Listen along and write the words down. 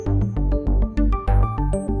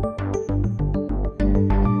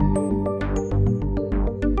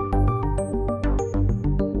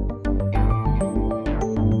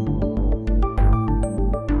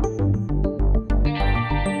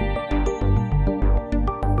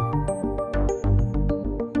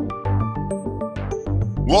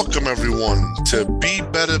Welcome, everyone, to Be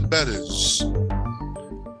Better Betters.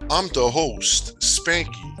 I'm the host, Spanky.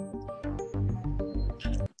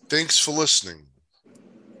 Thanks for listening.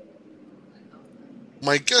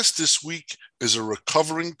 My guest this week is a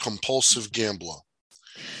recovering compulsive gambler.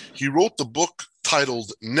 He wrote the book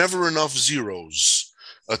titled Never Enough Zeros,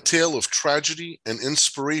 a tale of tragedy and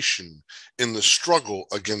inspiration in the struggle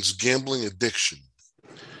against gambling addiction.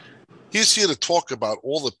 He's here to talk about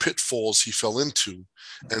all the pitfalls he fell into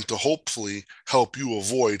and to hopefully help you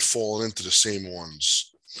avoid falling into the same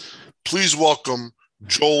ones. Please welcome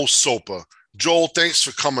Joel Soper. Joel, thanks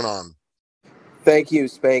for coming on. Thank you,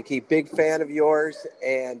 Spanky. Big fan of yours,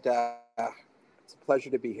 and it's a pleasure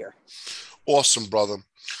to be here. Awesome, brother.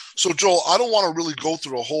 So, Joel, I don't want to really go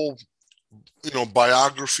through a whole,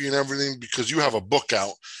 biography and everything because you have a book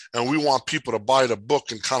out, and we want people to buy the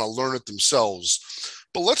book and kind of learn it themselves.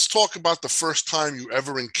 But let's talk about the first time you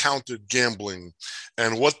ever encountered gambling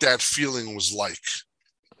and what that feeling was like.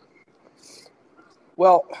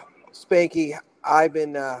 Well, Spanky, I've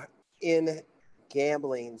been in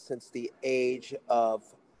gambling since the age of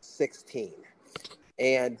 16.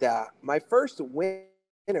 And my first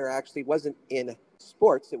winner actually wasn't in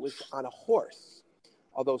sports. It was on a horse,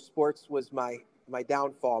 although sports was my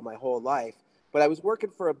downfall my whole life. But I was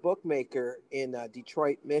working for a bookmaker in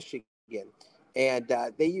Detroit, Michigan. And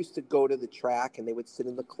they used to go to the track and they would sit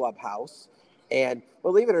in the clubhouse. And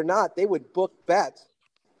believe it or not, they would book bets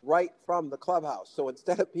right from the clubhouse. So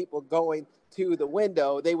instead of people going to the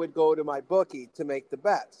window, they would go to my bookie to make the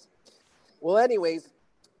bets. Well, anyways,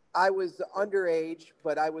 I was underage,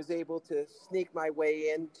 but I was able to sneak my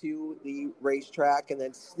way into the racetrack and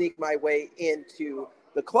then sneak my way into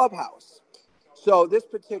the clubhouse. So this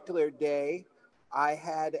particular day, I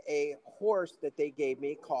had a horse that they gave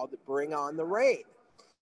me called Bring On the Rain.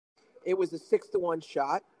 It was a 6-1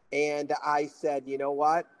 shot. And I said, you know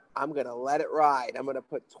what? I'm going to let it ride. I'm going to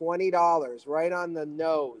put $20 right on the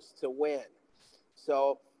nose to win.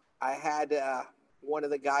 So I had one of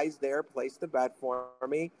the guys there place the bet for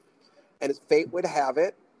me. And as fate would have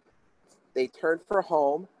it, they turned for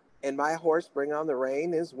home. And my horse, Bring On the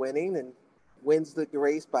Rain, is winning and wins the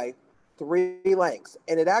race by 3 lengths.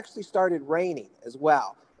 And it actually started raining as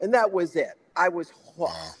well. And that was it. I was hooked.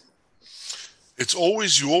 Wow. It's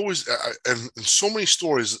always, and in so many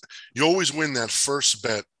stories, you always win that first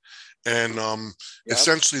bet. And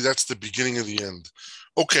essentially, that's the beginning of the end.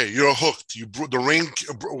 Okay, you're hooked. The rain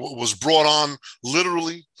was brought on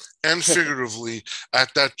literally and figuratively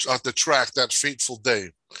at the track that fateful day.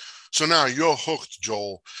 So now you're hooked,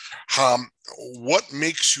 Joel. What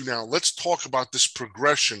makes you now? Let's talk about this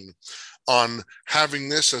progression on having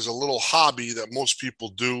this as a little hobby that most people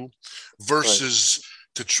do versus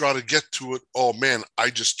to try to get to it. Oh man, I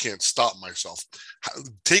just can't stop myself.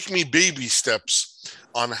 Take me baby steps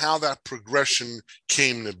on how that progression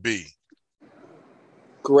came to be.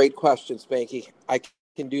 Great question, Spanky. I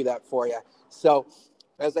can do that for you. So,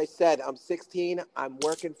 as I said, I'm 16. I'm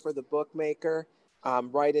working for the bookmaker.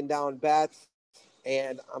 I'm writing down bets,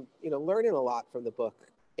 and I'm learning a lot from the book.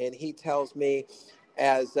 And he tells me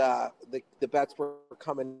as the bets were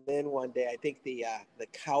coming in one day, I think the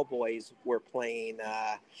Cowboys were playing.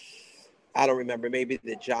 I don't remember, maybe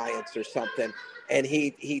the Giants or something. And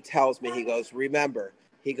he tells me, he goes, remember,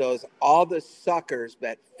 he goes, all the suckers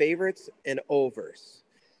bet favorites and overs.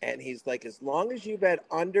 And he's like, as long as you bet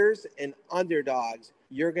unders and underdogs,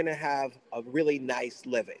 you're going to have a really nice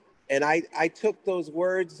living. And I took those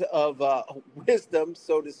words of wisdom,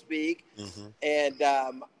 so to speak, and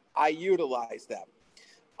I utilized them.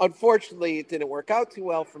 Unfortunately, it didn't work out too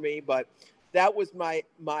well for me, but that was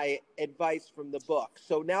my advice from the book.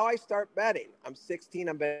 So now I start betting. I'm 16.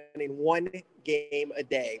 I'm betting one game a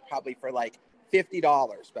day, probably for like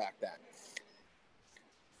 $50 back then.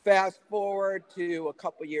 Fast forward to a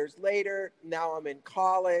couple years later. Now I'm in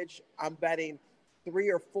college. I'm betting 3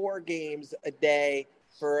 or 4 games a day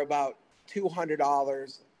for about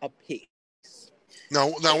 $200 a piece. Now,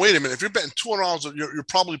 wait a minute. If you're betting $200, you're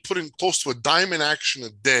probably putting close to a dime in action a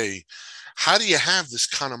day. How do you have this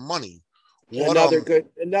kind of money? Another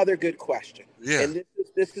good question. Yeah. And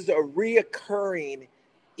this is a reoccurring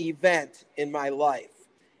event in my life,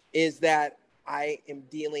 is that I am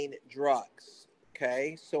dealing drugs.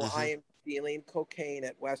 Okay, so I am dealing cocaine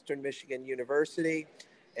at Western Michigan University,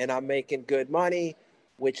 and I'm making good money,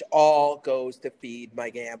 which all goes to feed my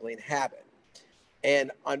gambling habit.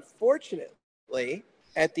 And unfortunately,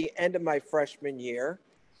 at the end of my freshman year,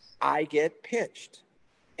 I get pinched.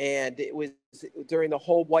 And it was during the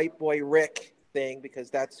whole white boy Rick thing,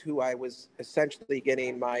 because that's who I was essentially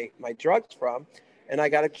getting my drugs from. and I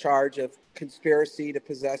got a charge of conspiracy to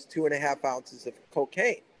possess 2.5 ounces of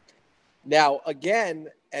cocaine. Now, again,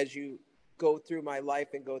 as you go through my life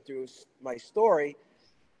and go through my story,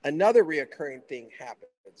 another reoccurring thing happens.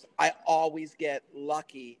 I always get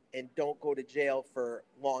lucky and don't go to jail for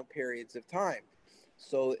long periods of time.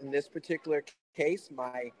 So in this particular case,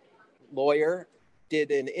 my lawyer did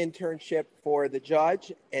an internship for the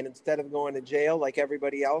judge, and instead of going to jail like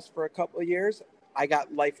everybody else for a couple of years, I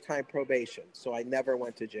got lifetime probation. So I never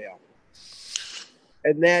went to jail.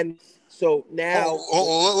 And then, so now...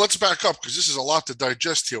 let's back up, because this is a lot to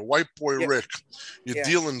digest here. White boy Rick, you're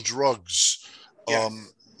dealing drugs.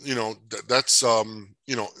 Yes. That's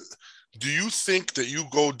do you think that you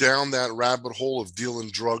go down that rabbit hole of dealing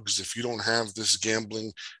drugs if you don't have this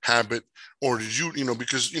gambling habit? Or did you,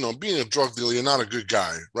 because, being a drug dealer, you're not a good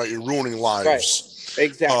guy, right? You're ruining lives. Right.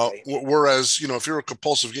 Exactly. Whereas, if you're a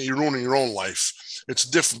compulsive, you're ruining your own life. It's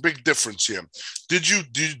different, big difference here. Do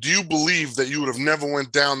you believe that you would have never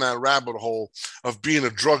went down that rabbit hole of being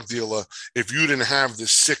a drug dealer if you didn't have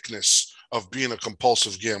this sickness of being a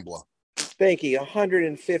compulsive gambler? Thank you.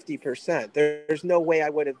 150%. There's no way I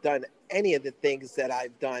would have done any of the things that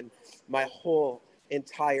I've done my whole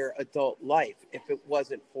entire adult life if it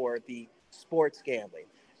wasn't for the sports gambling.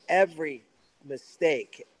 Every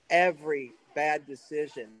mistake, every bad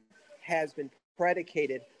decision has been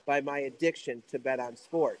predicated by my addiction to bet on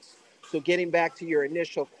sports. So getting back to your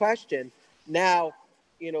initial question, now,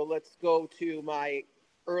 let's go to my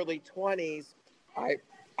early 20s.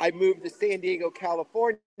 I moved to San Diego,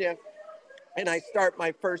 California, and I start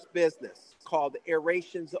my first business called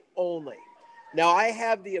Aerations Only. Now, I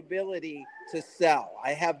have the ability to sell.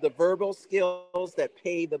 I have the verbal skills that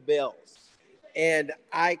pay the bills. And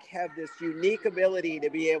I have this unique ability to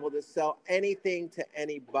be able to sell anything to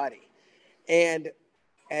anybody. And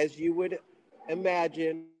as you would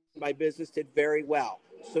imagine, my business did very well.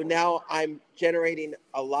 So now I'm generating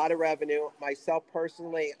a lot of revenue. Myself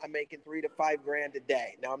personally, I'm making $3 to $5 grand a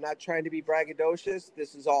day. Now, I'm not trying to be braggadocious.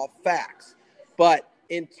 This is all facts. But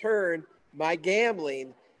in turn, my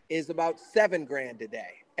gambling is about $7 grand a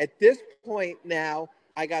day. At this point now,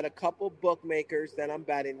 I got a couple bookmakers that I'm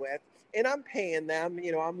betting with, and I'm paying them.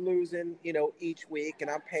 I'm losing, each week, and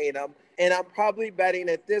I'm paying them. And I'm probably betting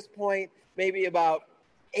at this point maybe about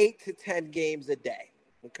 8 to 10 games a day,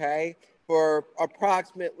 okay, for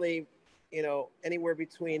approximately, anywhere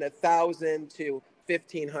between 1,000 to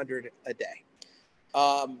 1,500 a day.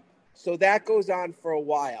 So that goes on for a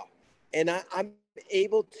while. And I'm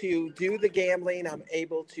able to do the gambling. I'm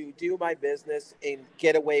able to do my business and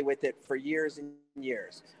get away with it for years and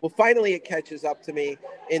years. Well, finally, it catches up to me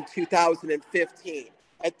in 2015.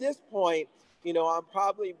 At this point, I'm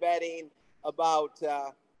probably betting about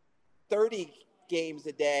 30 games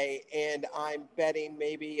a day, and I'm betting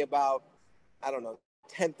maybe about,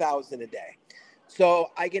 10,000 a day.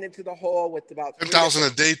 So I get into the hole with about 10,000 a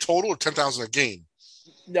day total, or 10,000 a game?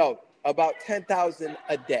 No, about 10,000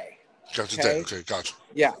 a day. Gotcha. Okay? Okay, gotcha.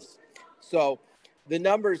 Yes. So the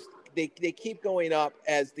numbers, they keep going up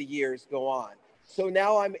as the years go on. So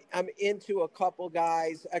now I'm into a couple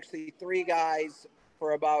guys, actually 3 guys,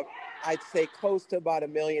 for about, I'd say, close to about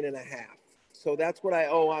 $1.5 million. So that's what I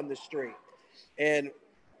owe on the street. And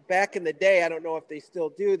back in the day, I don't know if they still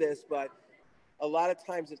do this, but a lot of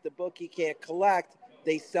times if the bookie can't collect,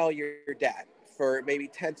 they sell your debt for maybe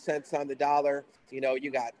 10 cents on the dollar.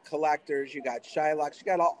 You got collectors, you got Shylocks, you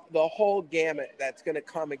got the whole gamut that's going to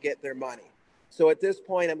come and get their money. So at this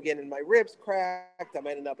point, I'm getting my ribs cracked. I'm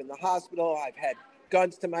ending up in the hospital. I've had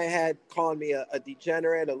guns to my head, calling me a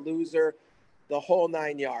degenerate, a loser, the whole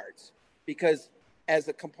 9 yards. Because as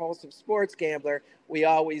a compulsive sports gambler, we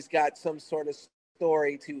always got some sort of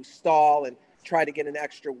story to stall and try to get an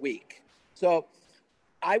extra week. So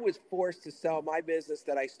I was forced to sell my business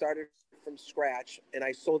that I started from scratch, and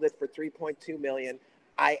I sold it for $3.2 million.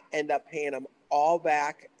 I end up paying them all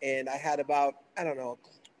back, and I had about,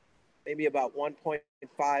 maybe about 1.5,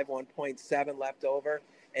 1.7 left over.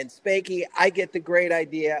 And Spanky, I get the great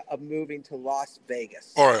idea of moving to Las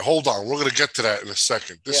Vegas. All right, hold on. We're going to get to that in a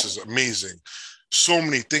second. This is amazing. So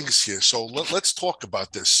many things here. So let's talk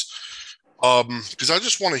about this. Because I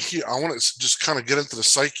just want to I want to just kind of get into the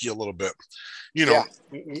psyche a little bit.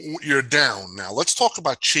 You're down now. Let's talk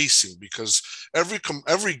about chasing, because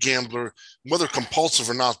every gambler, whether compulsive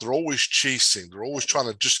or not, they're always chasing. They're always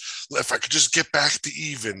trying to if I could just get back to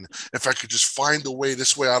even, if I could just find a way,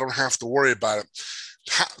 this way I don't have to worry about it.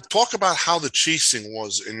 Talk about how the chasing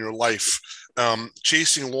was in your life,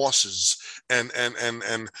 chasing losses, and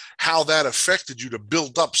how that affected you to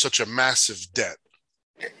build up such a massive debt.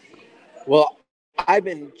 Well, I've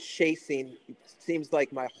been chasing, seems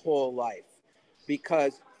like my whole life.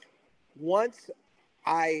 because once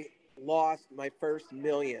I lost my first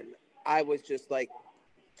million, I was just like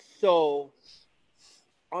so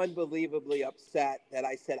unbelievably upset that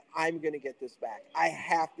I said, I'm going to get this back. I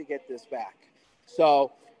have to get this back.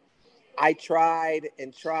 So I tried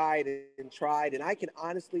and tried and tried. And I can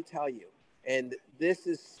honestly tell you, and this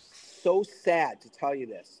is so sad to tell you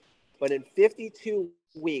this, but in 52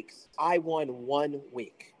 weeks, I won 1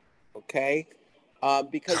 week. Okay.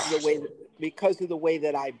 Because of the way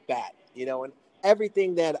that I bet, and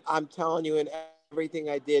everything that I'm telling you and everything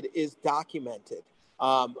I did is documented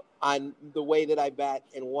on the way that I bet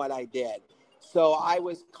and what I did. So I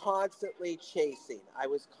was constantly chasing. I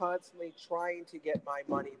was constantly trying to get my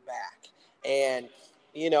money back. And,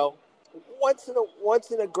 you know, once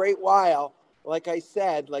in a great while, like I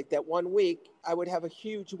said, like that 1 week, I would have a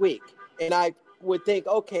huge week. And I would think,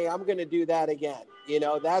 okay, I'm going to do that again.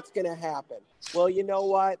 That's going to happen. Well, you know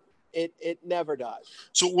what? It never does.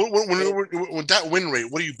 So when that win rate,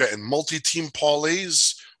 what are you betting? Multi-team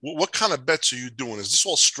parlays? What kind of bets are you doing? Is this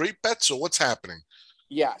all straight bets or what's happening?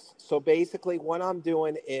 Yes. So basically, what I'm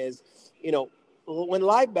doing is, when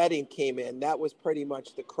live betting came in, that was pretty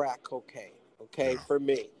much the crack cocaine, okay, Yeah. for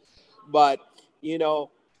me. But,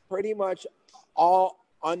 pretty much all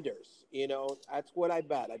unders, that's what I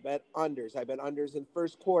bet. I bet unders. I bet unders in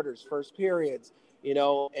first quarters, first periods,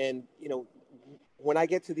 and, when I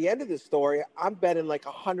get to the end of the story, I'm betting like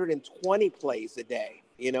 120 plays a day,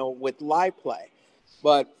 with live play.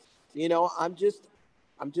 But, I'm just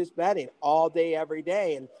betting all day, every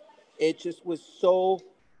day. And it just was so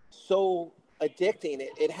addicting.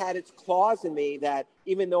 It had its claws in me that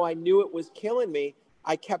even though I knew it was killing me,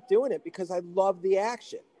 I kept doing it because I loved the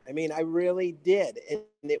action. I mean, I really did. And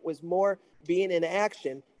it was more being in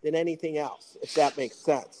action than anything else, if that makes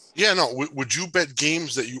sense. Yeah, no. Would you bet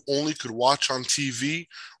games that you only could watch on TV,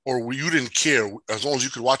 or you didn't care as long as you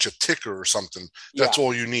could watch a ticker or something? That's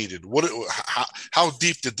all Yes. you needed. How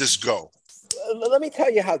deep did this go? Let me tell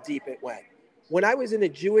you how deep it went. When I was in a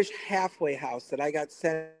Jewish halfway house that I got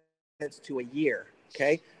sentenced to a year,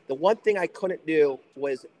 okay, the one thing I couldn't do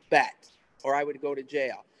was bet or I would go to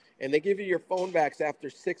jail. And they give you your phone backs after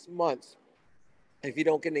 6 months if you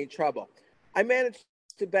don't get in any trouble. I managed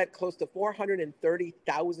to bet close to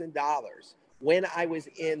 $430,000 when I was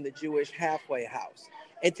in the Jewish halfway house.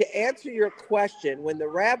 And to answer your question, when the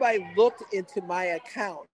rabbi looked into my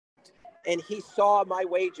account and he saw my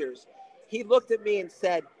wagers, he looked at me and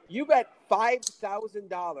said, "You bet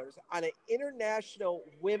 $5,000 on an international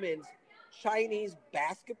women's Chinese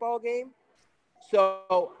basketball game."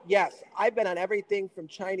 So, yes, I've been on everything from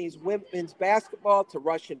Chinese women's basketball to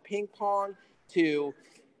Russian ping pong to,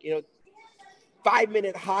 you know,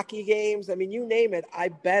 5-minute hockey games. I mean, you name it, I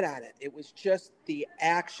bet on it. It was just the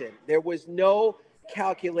action. There was no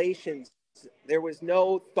calculations. There was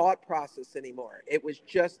no thought process anymore. It was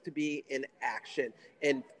just to be in action.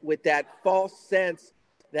 And with that false sense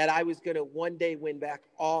that I was going to one day win back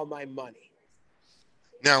all my money.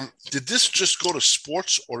 Now, did this just go to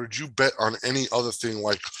sports, or did you bet on any other thing?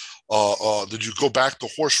 Like, did you go back to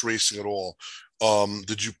horse racing at all?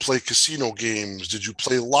 Did you play casino games? Did you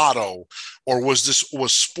play lotto, or was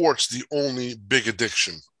sports the only big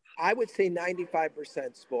addiction? I would say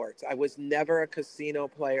 95% sports. I was never a casino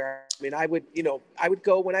player. I mean, I would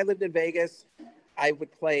go when I lived in Vegas. I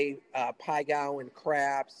would play Pai Gow and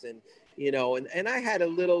craps, and and I had a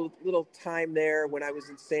little time there when I was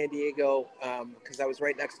in San Diego because I was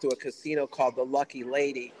right next to a casino called the Lucky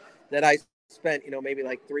Lady that I spent maybe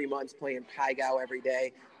like 3 months playing Pai Gow every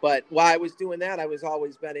day. But while I was doing that, I was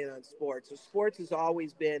always betting on sports. So sports has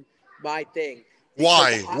always been my thing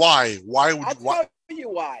because Why? Why would I'll you? Why? tell you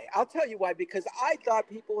why. I'll tell you why. Because I thought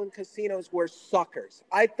people in casinos were suckers.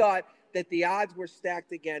 I thought that the odds were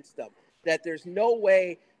stacked against them. That there's no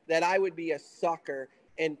way that I would be a sucker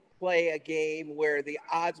and play a game where the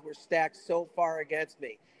odds were stacked so far against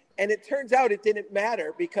me. And it turns out it didn't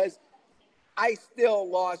matter because I still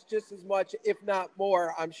lost just as much, if not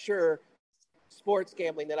more, I'm sure, sports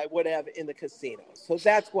gambling than I would have in the casino. So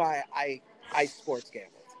that's why I sports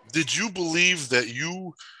gambled. Did you believe that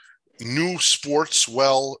you knew sports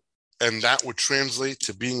well, and that would translate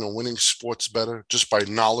to being a winning sports bettor just by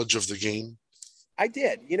knowledge of the game? I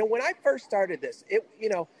did. When I first started this,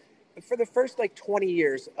 for the first like 20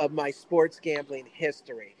 years of my sports gambling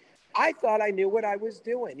history, I thought I knew what I was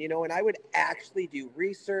doing, and I would actually do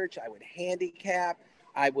research. I would handicap.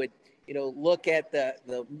 I would, look at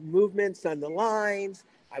the movements on the lines.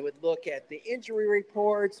 I would look at the injury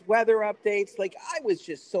reports, weather updates. Like I was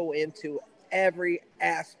just so into every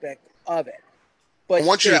aspect of it. I But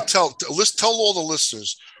want you to still, tell all the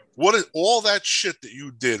listeners What is all that shit that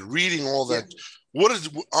you did, reading all that? Yeah. What is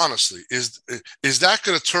honestly is that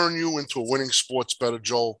going to turn you into a winning sports bettor,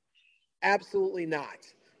 Joel? Absolutely not.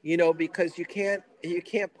 Because you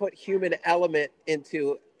can't put human element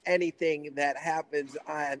into anything that happens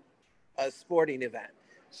on a sporting event.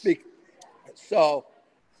 So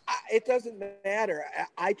it doesn't matter.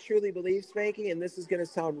 I truly believe, Spanky, and this is going to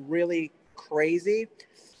sound really crazy.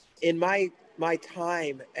 In my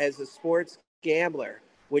time as a sports gambler,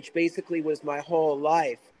 which basically was my whole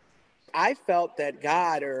life, I felt that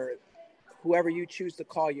God, or whoever you choose to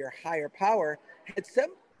call your higher power, had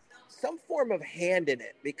some form of hand in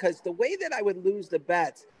it, because the way that I would lose the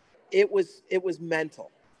bets, it was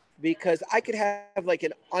mental, because I could have like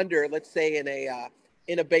an under, let's say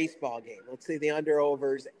in a baseball game, let's say the under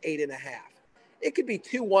overs 8.5. It could be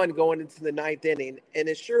 2-1 going into the ninth inning, and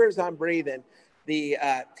as sure as I'm breathing, the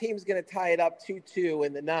team's going to tie it up 2-2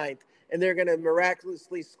 in the ninth, and they're going to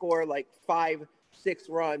miraculously score like 5-6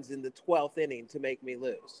 runs in the 12th inning to make me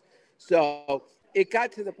lose. So it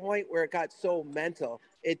got to the point where it got so mental.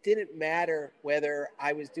 It didn't matter whether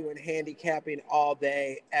I was doing handicapping all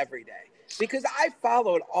day, every day, because I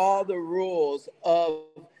followed all the rules of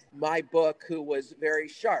my book, who was very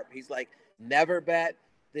sharp. He's like, never bet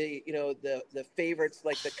the favorites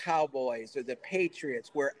like the Cowboys or the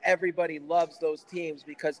Patriots, where everybody loves those teams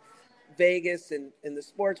because Vegas and the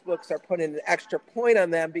sports books are putting an extra point on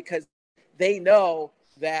them because they know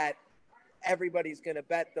that everybody's going to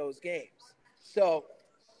bet those games. So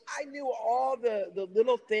I knew all the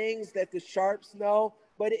little things that the sharps know,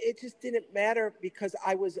 but it just didn't matter because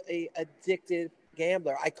I was a addicted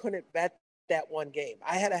gambler. I couldn't bet that one game.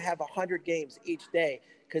 I had to have 100 games each day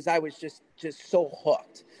because I was just so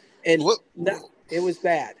hooked, and Look, no, it was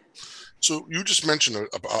bad. so you just mentioned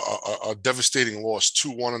a devastating loss,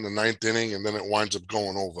 2-1 in the ninth inning, and then it winds up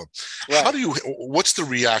going over. Right. What's the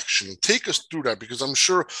reaction? Take us through that, because I'm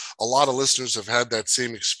sure a lot of listeners have had that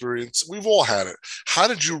same experience. We've all had it. How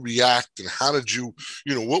did you react, and how did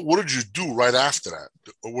what did you do right after that?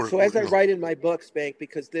 So as I write in my book, Spank,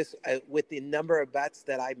 because this with the number of bets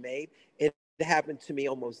that I made, it happened to me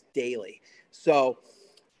almost daily. So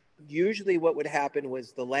usually what would happen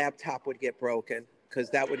was the laptop would get broken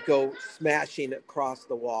because that would go smashing across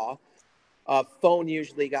the wall. Phone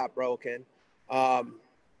usually got broken. A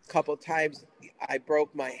couple of times I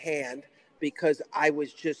broke my hand because I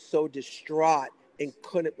was just so distraught and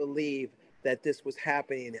couldn't believe that this was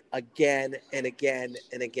happening again and again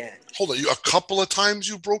and again. Hold on, a couple of times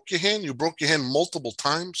you broke your hand. You broke your hand multiple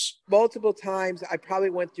times. Multiple times. I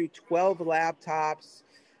probably went through 12 laptops.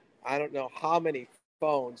 I don't know how many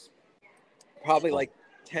phones, probably Oh, like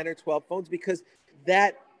 10 or 12 phones, because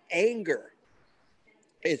that anger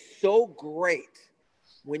is so great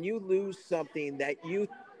when you lose something that you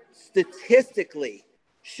statistically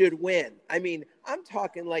should win. I mean, I'm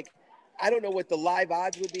talking like, I don't know what the live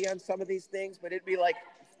odds would be on some of these things, but it'd be like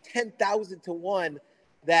 10,000 to 1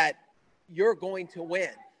 that you're going to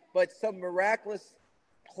win. But some miraculous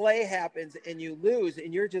play happens and you lose,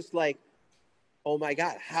 and you're just like, oh my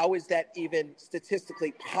God, how is that even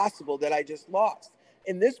statistically possible that I just lost?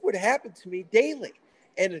 And this would happen to me daily.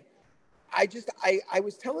 And I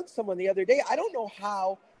was telling someone the other day, I don't know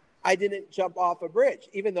how I didn't jump off a bridge,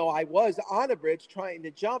 even though I was on a bridge trying to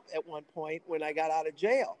jump at one point when I got out of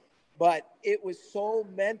jail. But it was so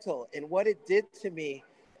mental. And what it did to me,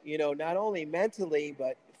 not only mentally,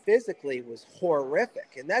 but physically, was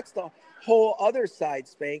horrific. And that's the whole other side,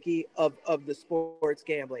 Spanky, of the sports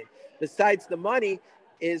gambling. Besides the money,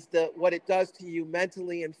 is the what it does to you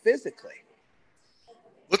mentally and physically.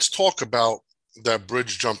 let's talk about that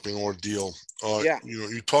bridge jumping ordeal. Yeah.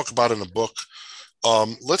 You talk about in the book.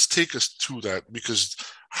 Let's take us to that, because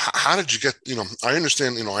how did you get? I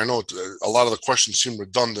understand. I know a lot of the questions seem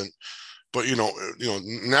redundant, but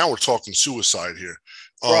now we're talking suicide here.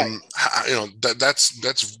 Right. That's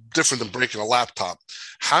different than breaking a laptop.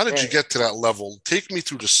 How did you Right. get to that level? Take me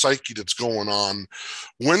through the psyche that's going on.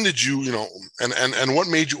 When did and what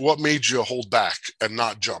made you hold back and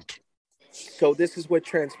not jump? So this is what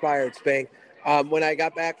transpired, Spank. When I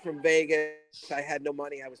got back from Vegas, I had no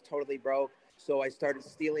money. I was totally broke. So I started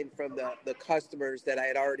stealing from the customers that I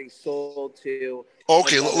had already sold to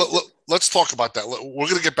Okay, another. let's talk about that. We're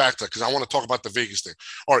going to get back to that because I want to talk about the Vegas thing.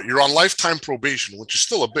 All right, you're on lifetime probation, which is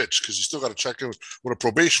still a bitch because you still got to check in with a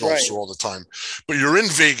probation Right. officer all the time. But you're in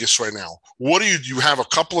Vegas right now. What do you have a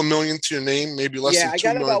couple of million to your name, maybe less Yeah, than I 2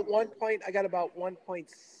 got million? about 1 point. I got about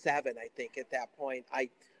 1.7, I think, at that point.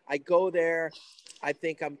 I go there. I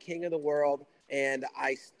think I'm king of the world, and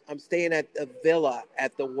I'm staying at a villa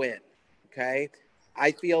at the Wynn. Okay.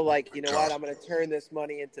 I feel like, God. what? I'm going to turn this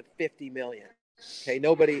money into 50 million. Okay,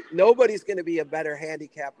 nobody's going to be a better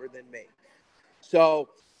handicapper than me. So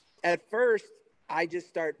at first, I just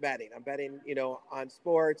start betting. I'm betting, on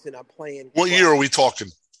sports, and I'm playing What year are we talking?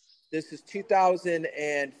 This is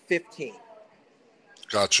 2015.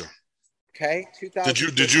 Gotcha. Okay, Did you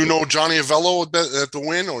 2015. know Johnny Avello at the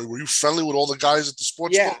Win, or were you friendly with all the guys at the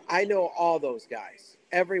sports Yeah, book? I know all those guys,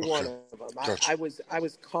 every one Okay, of them. gotcha. I was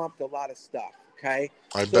comped a lot of stuff. Okay,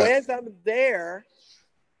 I so bet. as I'm there,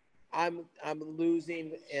 I'm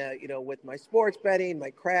losing, with my sports betting, my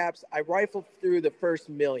craps. I rifled through the first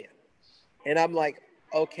million, and I'm like,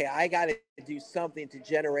 okay, I got to do something to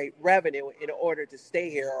generate revenue in order to stay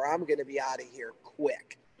here, or I'm going to be out of here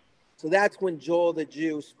quick. So that's when Joel the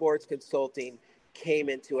Jew Sports Consulting came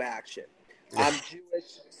into action. I'm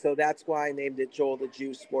Jewish, so that's why I named it Joel the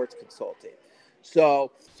Jew Sports Consulting.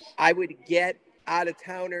 So I would get out of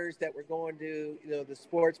towners that were going to, the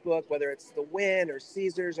sports book, whether it's the Win or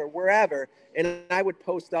Caesars or wherever, and I would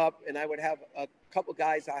post up, and I would have a couple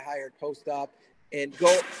guys I hired post up and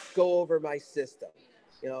go over my system.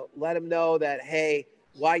 Let them know that, hey,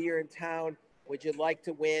 while you're in town, would you like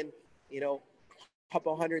to win?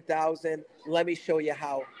 Couple 100,000. Let me show you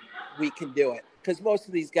how we can do it. Because most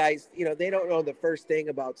of these guys, they don't know the first thing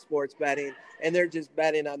about sports betting, and they're just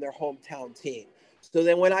betting on their hometown team. So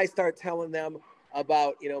then when I start telling them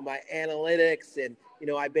about, my analytics, and,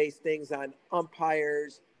 I base things on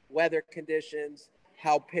umpires, weather conditions,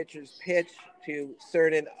 how pitchers pitch to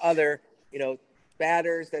certain other,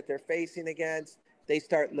 batters that they're facing against, they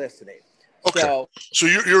start listening. Okay, So, so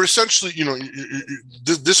you're essentially,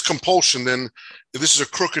 this compulsion. Then this is a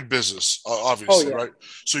crooked business, oh obviously, yeah, right?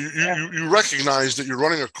 So yeah, you recognize that you're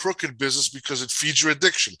running a crooked business because it feeds your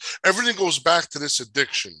addiction. Everything goes back to this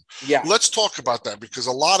addiction. yes, Let's talk about that, because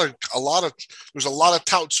there's a lot of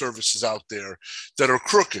tout services out there that are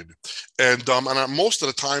crooked, and most of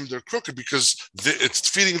the time they're crooked because it's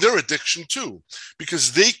feeding their addiction too,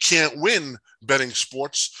 because they can't win betting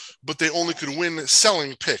sports, but they only can win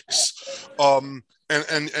selling picks.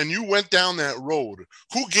 And you went down that road.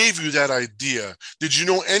 Who gave you that idea? Did you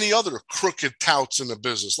know any other crooked touts in the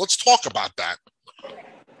business? Let's talk about that.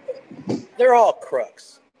 they're all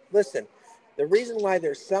crooks. Listen, the reason why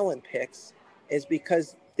they're selling picks is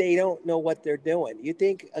because they don't know what they're doing. You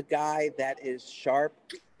think a guy that is sharp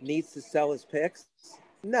needs to sell his picks?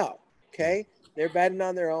 No. Okay. They're betting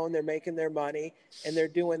on their own, they're making their money, and they're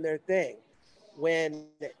doing their thing. When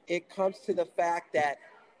it comes to the fact that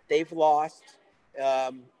they've lost,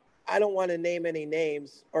 um, I don't want to name any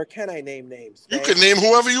names, or can I name names, You can Bank? name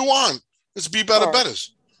whoever you want. It's Be Better All right.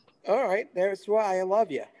 Betters. All right, there's why I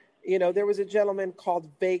love you. There was a gentleman called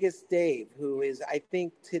Vegas Dave, who is, I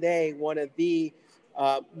think, today one of the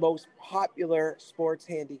most popular sports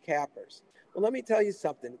handicappers. Well, let me tell you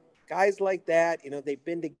something. Guys like that, they've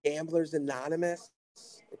been to Gamblers Anonymous,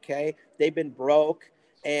 okay? They've been broke,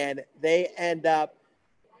 and they end up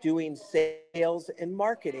doing sales and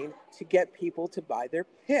marketing to get people to buy their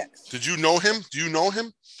picks. Did you know him? Do you know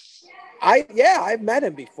him? Yeah, I've met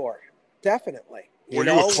him before, definitely. Were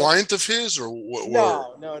you a client of his, or were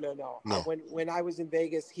No. no? When I was in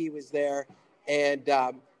Vegas, he was there, and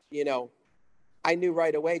you know, I knew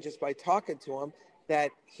right away just by talking to him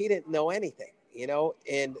that he didn't know anything.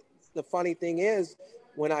 And the funny thing is,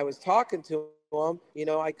 when I was talking to him,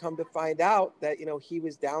 I come to find out that he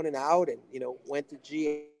was down and out, and went to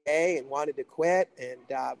GA and wanted to quit, and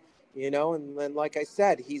and then like I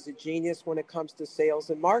said, he's a genius when it comes to sales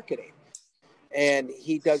and marketing, and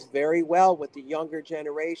he does very well with the younger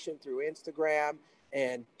generation through Instagram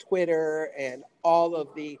and Twitter and all of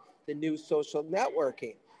the new social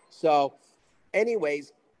networking. So,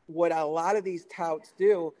 anyways, what a lot of these touts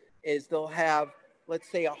do is they'll have, let's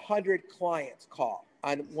say, 100 clients call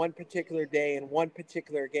on one particular day in one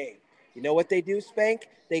particular game. You know what they do, Spank?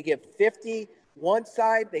 They give 50 one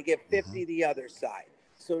side, they give Mm-hmm. 50 the other side.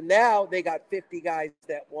 So now they got 50 guys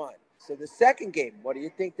that won. So the second game, what do you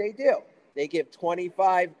think they do? They give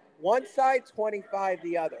 25 one side, 25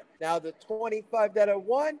 the other. Now the 25 that are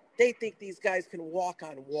won, they think these guys can walk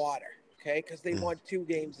on water, okay? Because they won 2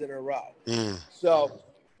 games in a row. Mm. So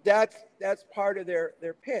that's part of their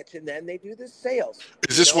pitch, and then they do the sales.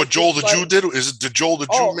 Is this what Joel the Jew did? Did Joel the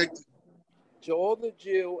Jew make? Joel the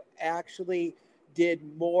Jew actually did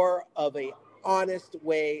more of a honest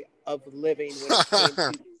way of living when it came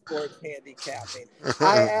to sports handicapping.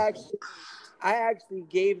 I actually I actually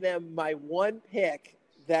gave them my one pick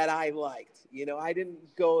that I liked. I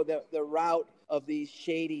didn't go the route of these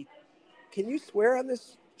shady. Can you swear on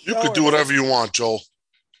this You show could or do no? whatever you want, Joel.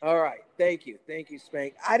 All right. Thank you,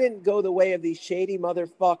 Spank. I didn't go the way of these shady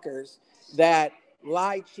motherfuckers that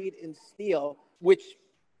lie, cheat, and steal, which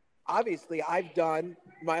obviously I've done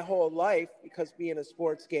my whole life because being a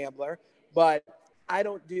sports gambler, but I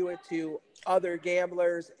don't do it to other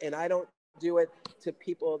gamblers and I don't do it to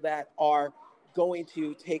people that are going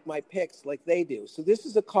to take my picks like they do. So this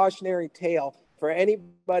is a cautionary tale for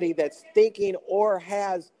anybody that's thinking or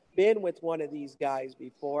has been with one of these guys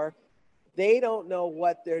before. They don't know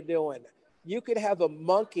what they're doing. You could have a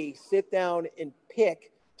monkey sit down and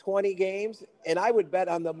pick 20 games, and I would bet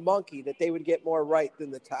on the monkey that they would get more right than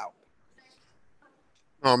the tout.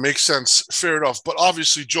 Makes sense. Fair enough. But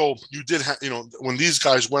obviously, Joel, you did have, when these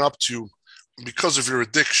guys went up to you, because of your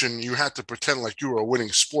addiction, you had to pretend like you were a winning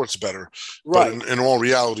sports bettor. But Right. in all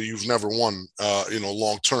reality, you've never won,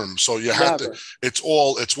 long term. So you had to, Never.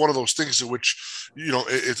 it's one of those things in which,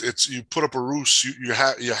 it's, you put up a ruse, you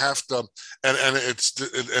have to, and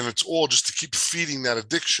it's all just to keep feeding that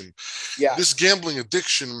addiction. This Yes. gambling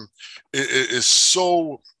addiction is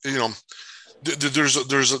so,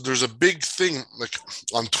 there's a big thing like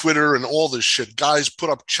on Twitter and all this shit. Guys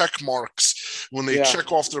put up check marks when they Yeah.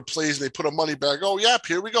 check off their plays and they put a money bag. Oh, yep,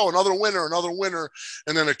 here we go, another winner, another winner.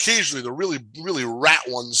 And then occasionally the really really rat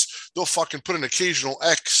ones, they'll fucking put an occasional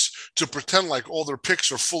X to pretend like all their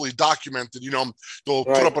picks are fully documented. They'll put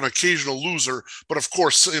Right. up an occasional loser, but of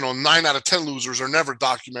course, 9 out of 10 losers are never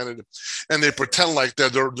documented, and they pretend like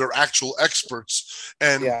they're actual experts.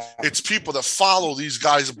 And Yeah. it's people that follow these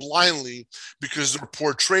guys blindly because they're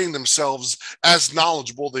portraying themselves as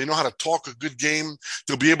knowledgeable. They know how to talk a good game.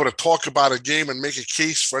 They'll be able to talk about a game and make a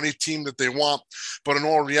case for any team that they want. But in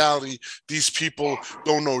all reality, these people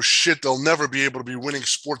don't know shit. They'll never be able to be winning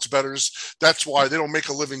sports bettors. That's why they don't make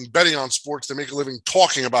a living betting on sports. They make a living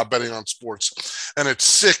talking about betting on sports. And it's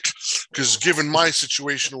sick because given my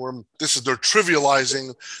situation where they're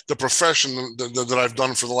trivializing the profession that I've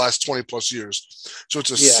done for the last 20 plus years. So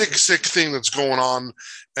it's a Yeah. sick thing that's going on.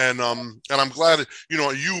 And I'm glad,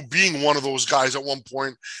 you being one of those guys at one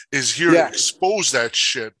point is here to Yeah. expose that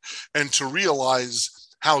shit and to realize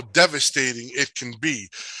how devastating it can be.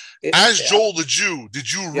 As It, Joel the Jew,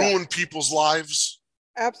 did you yeah. ruin people's lives?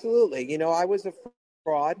 Absolutely. I was a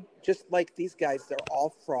fraud, just like these guys. They're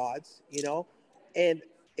all frauds. And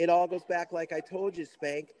it all goes back, like I told you,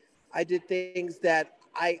 Spank. I did things that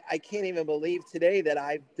I can't even believe today that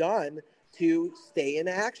I've done to stay in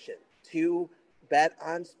action, to bet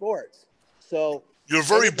on sports. So, You're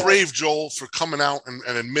very anybody, brave, Joel, for coming out and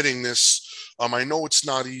admitting this. I know it's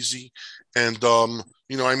not easy. And,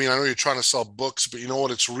 I know you're trying to sell books, but you know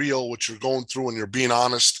what? It's real, what you're going through, and you're being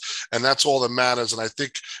honest. And that's all that matters. And I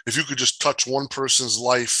think if you could just touch one person's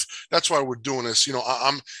life, that's why we're doing this.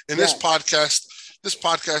 I'm in this yes, podcast. This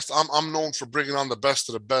podcast, I'm known for bringing on the best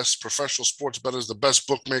of the best professional sports bettors, the best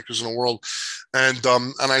bookmakers in the world, and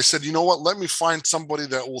I said, you know what? Let me find somebody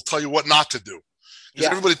that will tell you what not to do, because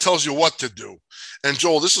everybody yes, tells you what to do. And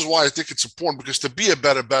Joel, this is why I think it's important, because to be a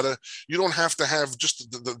better, you don't have to have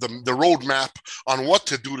just the roadmap on what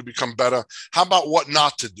to do to become better. How about what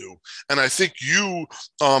not to do? And I think you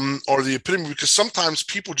are the epitome, because sometimes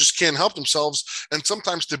people just can't help themselves. And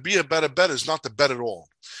sometimes to be a better is not to bet at all.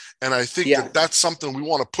 And I think that yes, that's something we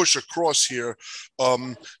want to push across here,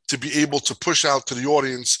 to be able to push out to the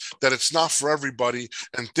audience that it's not for everybody,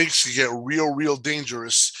 and things can get real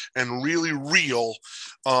dangerous and really real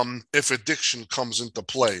if addiction comes into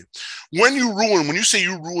play. When you say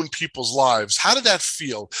you ruin people's lives, how did that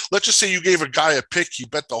feel? Let's just say you gave a guy a pick, he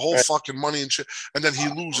bet the whole right. fucking money and shit, and then he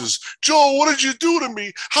loses. Joe, what did you do to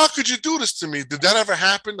me? How could you do this to me? Did that ever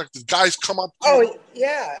happen? Like, the guys come up to you, Oh,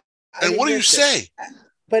 yeah. I and mean, what do you listen. say?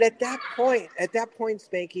 But at that point,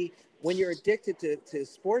 Spanky, when you're addicted to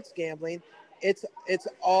sports gambling, it's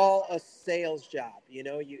all a sales job.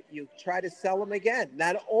 You try to sell them again.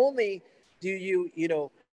 Not only do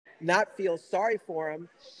not feel sorry for them,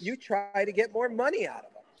 you try to get more money out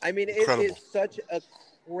of them. I mean, it is Incredible. such a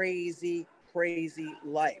crazy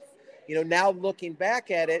life. Now looking back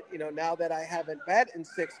at it, now that I haven't bet in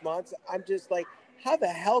 6 months, I'm just like, how the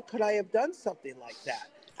hell could I have done something like that?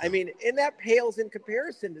 I Yeah. mean, and that pales in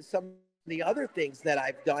comparison to some of the other things that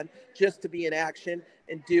I've done just to be in action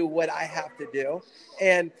and do what I have to do.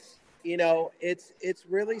 And it's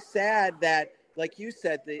really sad that, like you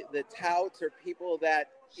said, the touts or people that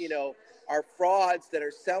are frauds that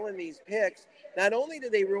are selling these picks. Not only do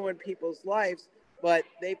they ruin people's lives, but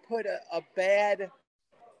they put a bad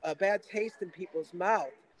taste in people's mouth.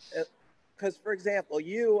 Because, for example,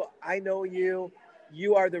 I know you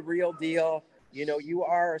are the real deal. You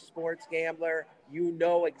are a sports gambler. You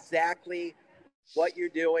know exactly what you're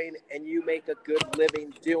doing, and you make a good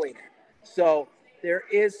living doing it. So there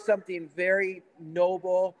is something very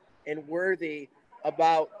noble and worthy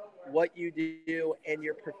about what you do and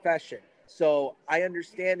your profession. So I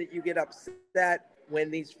understand that you get upset when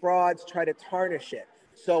these frauds try to tarnish it.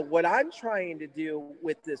 So what I'm trying to do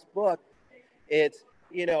with this book, it's,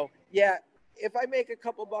 yeah, if I make a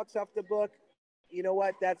couple bucks off the book, you know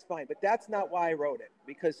what, that's fine. But that's not why I wrote it,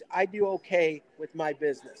 because I do okay with my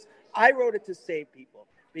business. I wrote it to save people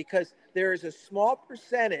because there is a small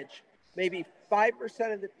percentage, maybe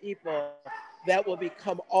 5% of the people that will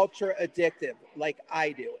become ultra addictive like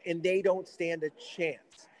I do, and they don't stand a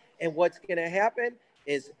chance. And what's going to happen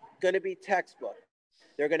is going to be textbook.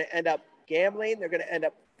 They're going to end up gambling. They're going to end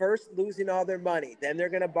up first losing all their money. Then they're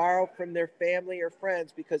going to borrow from their family or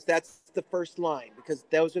friends, because that's the first line, because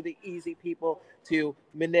those are the easy people to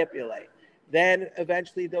manipulate. Then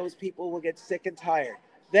eventually those people will get sick and tired.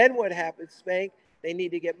 Then what happens, Spank? They need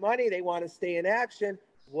to get money. They want to stay in action.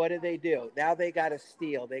 What do? Now they got to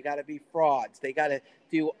steal. They got to be frauds. They got to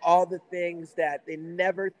do all the things that they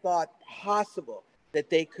never thought possible that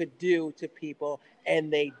they could do to people,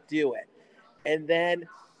 and they do it. And then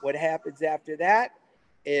what happens after that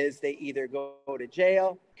is they either go to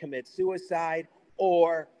jail, commit suicide,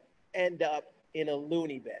 or end up in a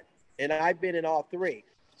loony bin. And I've been in all three.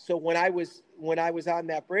 So when I was on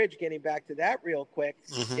that bridge, getting back to that real quick,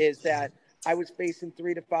 Mm-hmm. is that I was facing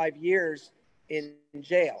 3 to 5 years in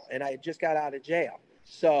jail, and I just got out of jail.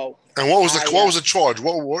 So And what was I, what was the charge?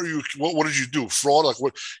 What did you do? Fraud? Like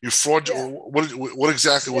what you fraud? yeah, What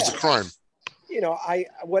exactly was the yeah. crime?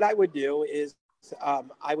 What I would do is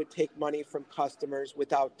I would take money from customers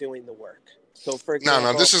without doing the work. So, for No,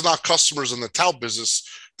 example, this is not customers in the tout business.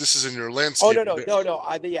 This is in your oh, landscape. no, no, no,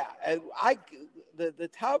 no. Yeah, the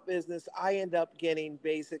tout business, I end up getting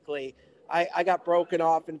basically. I got broken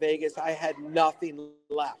off in Vegas. I had nothing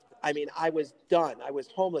left. I mean, I was done. I was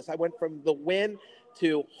homeless. I went from the win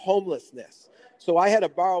to homelessness. So I had to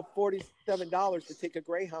borrow $47 to take a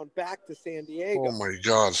Greyhound back to San Oh Diego. my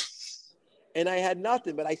God. And I had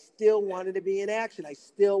nothing, but I still wanted to be in action. I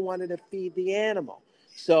still wanted to feed the animal.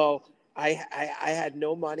 So I had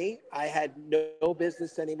no money. I had no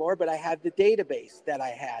business anymore, but I had the database that I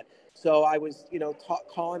had. So I was,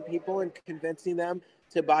 calling people and convincing them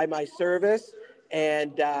to buy my service.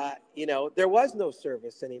 And, there was no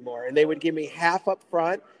service anymore. And they would give me half up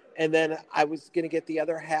front. And then I was going to get the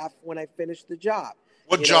other half when I finished the job.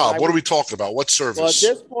 What And job? I What are would we talking about? What well, at service?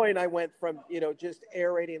 this point, I went from, just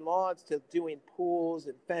aerating lawns to doing pools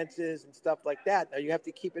and fences and stuff like that. Now, you have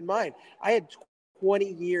to keep in mind, I had 20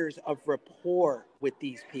 years of rapport with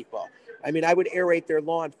these people. I mean, I would aerate their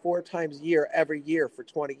lawn 4 times a year, every year for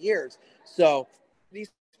 20 years. So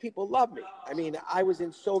these people love me. I mean, I was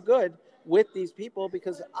in so good with these people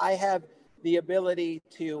because I have the ability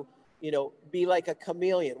to be like a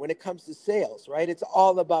chameleon when it comes to sales, right? It's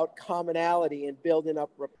all about commonality and building up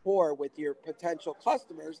rapport with your potential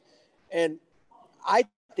customers. And I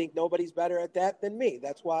think nobody's better at that than me.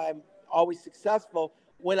 That's why I'm always successful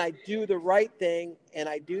when I do the right thing and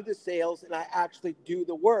I do the sales and I actually do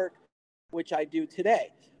the work, which I do today.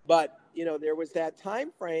 But, there was that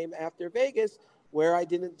time frame after Vegas where I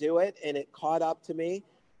didn't do it and it caught up to me.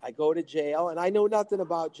 I go to jail and I know nothing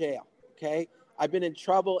about jail. Okay. I've been in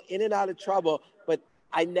trouble, in and out of trouble, but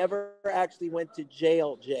I never actually went to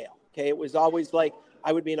jail. Okay. It was always like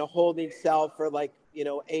I would be in a holding cell for like,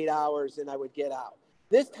 8 hours and I would get out.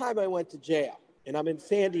 This time I went to jail and I'm in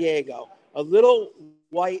San Diego, a little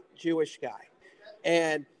white Jewish guy.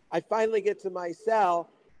 And I finally get to my cell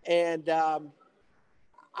and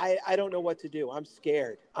I don't know what to do. I'm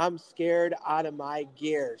scared. I'm scared out of my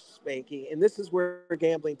gears, Spanky. And this is where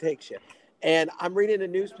gambling takes you. And I'm reading a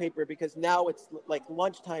newspaper because now it's like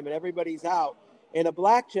lunchtime and everybody's out. And a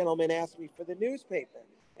black gentleman asked me for the newspaper.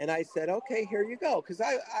 And I said, okay, here you go. Because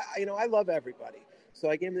I love everybody. So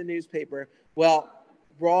I gave him the newspaper. Well,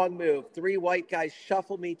 wrong move. 3 white guys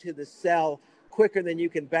shuffled me to the cell quicker than you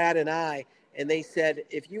can bat an eye. And they said,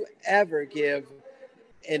 if you ever give,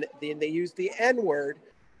 and then they used the N word,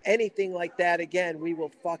 anything like that again, we will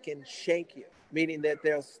fucking shank you, meaning that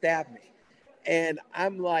they'll stab me. And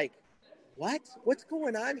I'm like, what? What's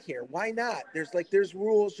going on here? Why not? There's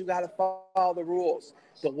rules. You got to follow the rules.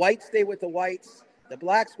 The whites stay with the whites, the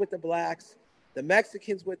blacks with the blacks, the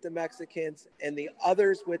Mexicans with the Mexicans, and the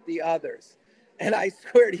others with the others. And I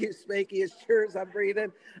swear to you, Spanky, as sure as I'm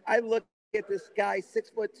breathing, I look at this guy,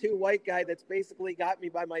 6'2" white guy that's basically got me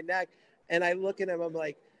by my neck, and I look at him. I'm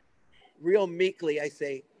like, real meekly, I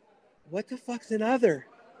say, what the fuck's an other?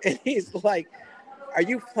 And he's like, are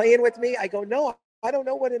you playing with me? I go, no, I don't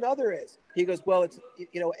know what an other is. He goes, well, it's,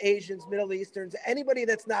 Asians, Middle Easterns, anybody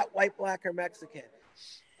that's not white, black, or Mexican.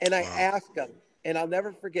 And I Wow. asked him, and I'll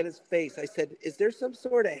never forget his face. I said, is there some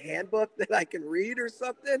sort of handbook that I can read or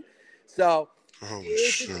something? So Holy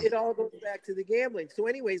shit. it all goes back to the gambling. So,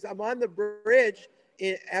 anyways, I'm on the bridge.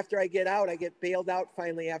 After I get out, I get bailed out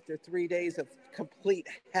finally after 3 days of complete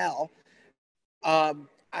hell.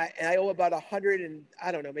 I owe about 100 and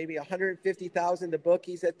I don't know, maybe 150,000 to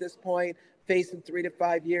bookies at this point, facing 3 to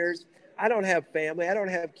 5 years. I don't have family. I don't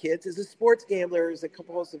have kids. As a sports gambler, as a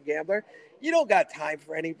compulsive gambler, you don't got time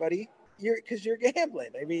for anybody. Because you're gambling.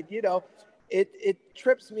 I mean, it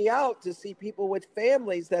trips me out to see people with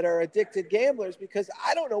families that are addicted gamblers because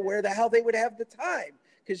I don't know where the hell they would have the time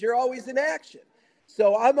because you're always in action.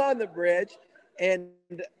 So I'm on the bridge, and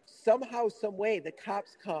somehow, some way, the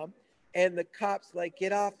cops come, and the cops like,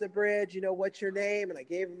 get off the bridge. What's your name? And I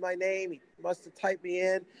gave him my name. He must have typed me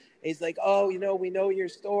in. And he's like, oh, we know your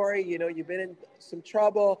story. You've been in some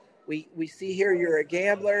trouble. We see here you're a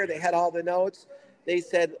gambler. They had all the notes. They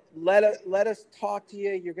said, let us talk to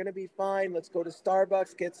you. You're going to be fine. Let's go to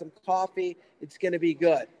Starbucks, get some coffee. It's going to be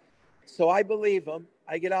good. So I believe them.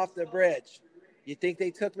 I get off the bridge. You think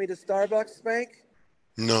they took me to Starbucks, Spank?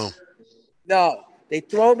 No. No. They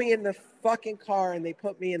throw me in the fucking car and they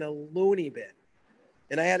put me in a loony bin.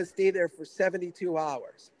 And I had to stay there for 72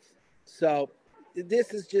 hours. So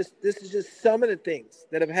this is just some of the things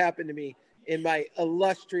that have happened to me in my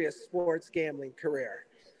illustrious sports gambling career.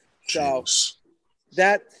 So Jeez.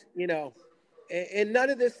 that, and none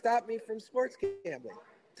of this stopped me from sports gambling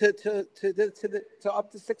to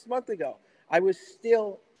up to 6 months ago. I was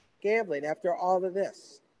still gambling after all of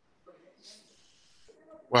this.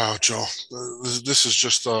 Wow, Joe, this is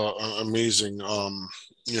just amazing.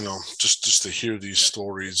 Just to hear these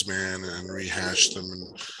stories, man, and rehash them,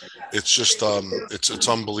 and it's just it's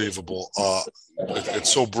unbelievable.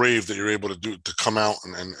 It's so brave that you're able to come out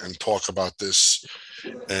and talk about this,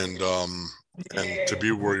 and to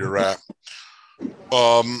be where you're at.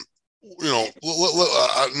 Um,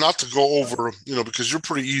 not to go over, because you're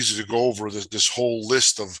pretty easy to go over this whole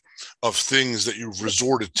list of things that you've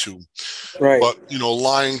resorted to. Right. But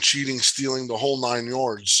lying, cheating, stealing, the whole 9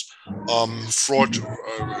 yards, fraud,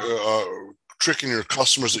 tricking your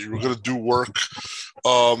customers that you were going to do work.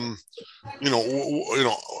 Um,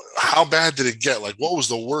 how bad did it get? Like, what was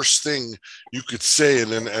the worst thing you could say?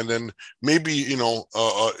 And then maybe,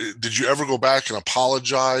 did you ever go back and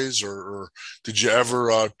apologize, or did you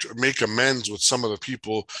ever make amends with some of the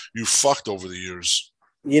people you fucked over the years?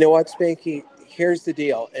 You know what, Spanky? Here's the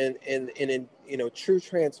deal. And in true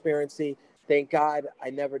transparency, thank God I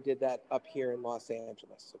never did that up here in Los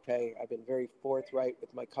Angeles. Okay. I've been very forthright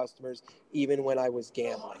with my customers, even when I was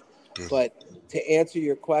gambling. Good. But to answer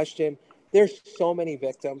your question, there's so many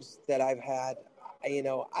victims that I've had.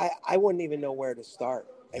 I wouldn't even know where to start.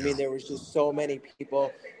 I mean, there was just so many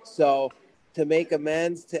people. So to make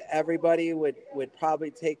amends to everybody would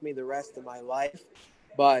probably take me the rest of my life.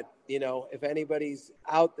 But, if anybody's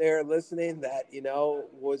out there listening that,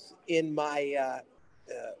 was in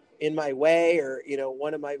my way, or,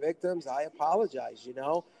 one of my victims, I apologize.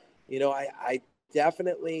 I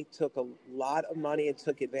definitely took a lot of money and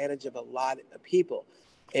took advantage of a lot of people.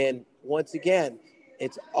 And once again,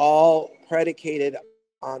 it's all predicated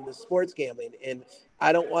on the sports gambling. And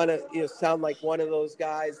I don't want to, sound like one of those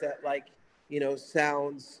guys that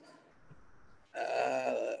sounds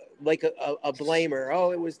like a blamer.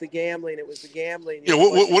 Oh, it was the gambling. It was the gambling. Yeah.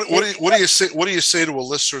 What do you say? What do you say to a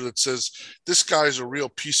listener that says this guy's a real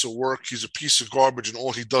piece of work? He's a piece of garbage, and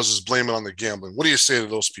all he does is blame it on the gambling. What do you say to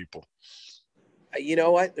those people? You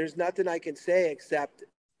know what? There's nothing I can say except,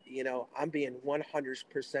 I'm being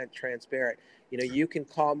 100% transparent. You can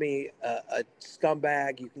call me a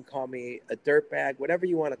scumbag. You can call me a dirtbag, whatever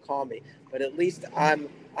you want to call me. But at least I'm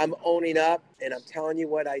owning up, and I'm telling you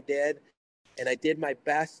what I did. And I did my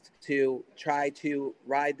best to try to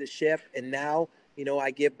ride the ship. And now,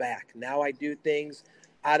 I give back. Now I do things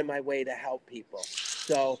out of my way to help people.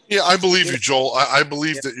 So yeah, I believe you, Joel. I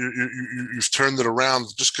believe that you've turned it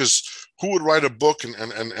around. Just because who would write a book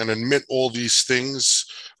and admit all these things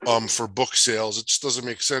for book sales? It just doesn't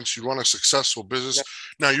make sense. You run a successful business.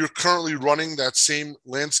 Now you're currently running that same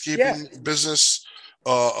landscaping business.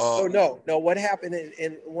 Oh no. What happened?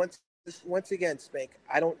 And once again, Spank,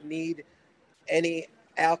 I don't need any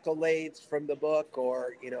accolades from the book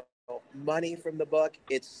or money from the book.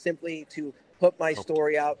 It's simply to put my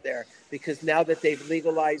story out there, because now that they've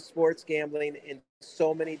legalized sports gambling in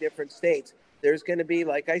so many different states, there's going to be,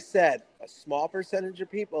 like I said, a small percentage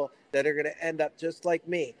of people that are going to end up just like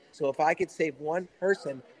me. So if I could save one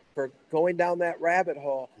person for going down that rabbit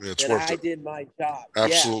hole, then I did my job.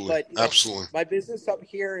 Absolutely. Yeah, but absolutely. My business up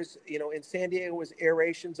here is, in San Diego was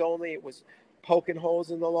aerations only. It was poking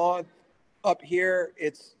holes in the lawn. Up here,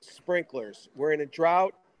 it's sprinklers. We're in a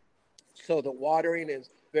drought, so the watering is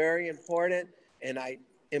very important. and I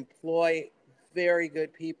employ very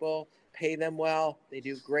good people, pay them well. They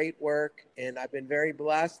do great work, and I've been very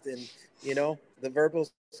blessed. And the verbal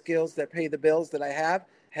skills that pay the bills that I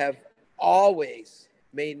have always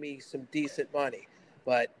made me some decent money.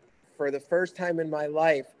 But for the first time in my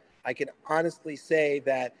life, I can honestly say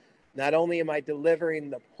that not only am I delivering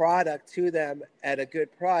the product to them at a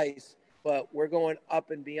good price, but we're going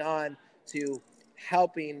up and beyond to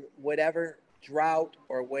helping whatever drought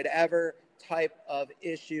or whatever type of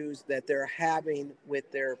issues that they're having with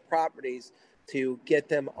their properties to get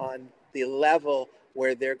them on the level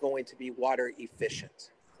where they're going to be water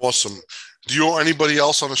efficient. Awesome. Do you owe anybody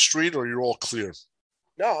else on the street, or you're all clear?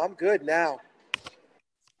 No, I'm good now.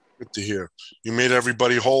 Good to hear. You made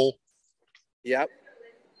everybody whole? Yep.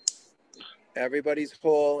 Everybody's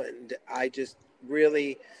whole, and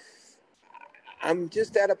I'm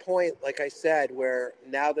just at a point, like I said, where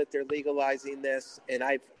now that they're legalizing this, and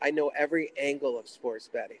I know every angle of sports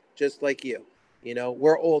betting, just like you.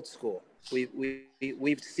 We're old school.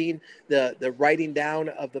 We've seen the writing down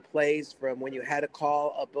of the plays from when you had to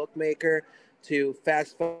call a bookmaker to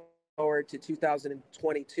fast forward to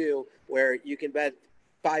 2022, where you can bet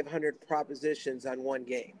 500 propositions on one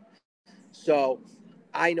game. So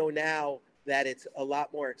I know now that it's a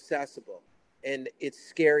lot more accessible, and it's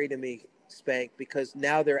scary to me, Spank, because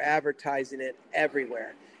now they're advertising it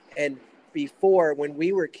everywhere. And before, when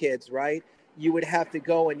we were kids, right, you would have to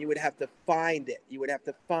go and you would have to find it. You would have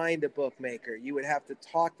to find a bookmaker. You would have to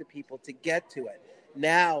talk to people to get to it.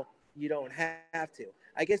 Now you don't have to.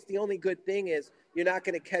 I guess the only good thing is you're not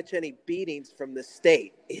going to catch any beatings from the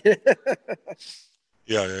state.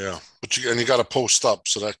 Yeah. But you got to post up,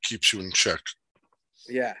 so that keeps you in check.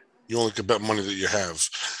 Yeah. You only can bet money that you have.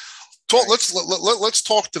 Right. Let's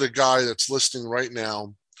talk to the guy that's listening right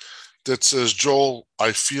now that says, Joel,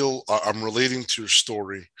 I feel I'm relating to your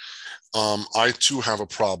story. I too have a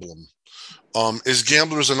problem. Is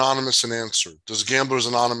Gamblers Anonymous an answer? Does Gamblers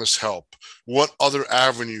Anonymous help? What other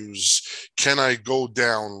avenues can I go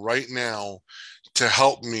down right now to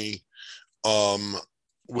help me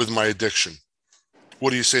with my addiction? What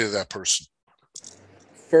do you say to that person?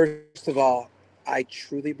 First of all, I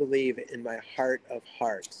truly believe in my heart of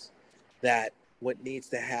hearts that what needs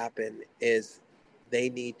to happen is they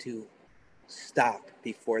need to stop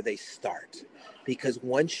before they start. Because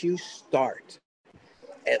once you start,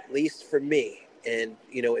 at least for me, and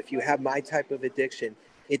if you have my type of addiction,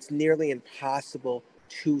 it's nearly impossible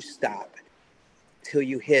to stop till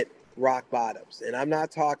you hit rock bottoms. And I'm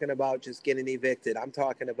not talking about just getting evicted. I'm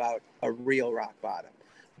talking about a real rock bottom.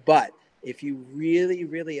 But if you really,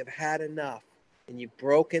 really have had enough, and you've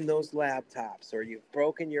broken those laptops or you've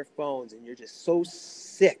broken your phones, and you're just so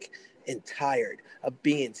sick and tired of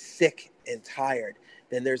being sick and tired,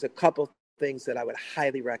 then there's a couple things that I would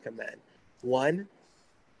highly recommend. One,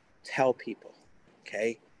 tell people,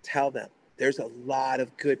 okay? Tell them. There's a lot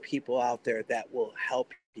of good people out there that will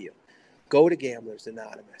help you. Go to Gamblers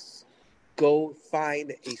Anonymous. Go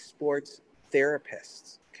find a sports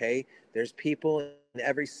therapist, okay? There's people in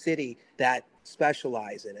every city that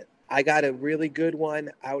specialize in it. I got a really good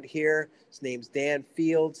one out here. His name's Dan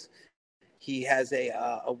Fields. He has a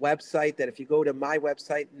website that if you go to my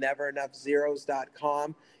website,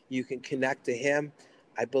 neverenoughzeros.com, you can connect to him.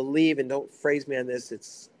 I believe, and don't phrase me on this,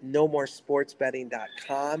 it's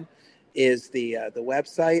nomoresportsbetting.com is the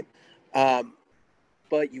website.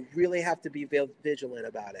 But you really have to be vigilant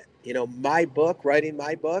about it. My book, writing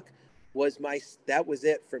my book, that was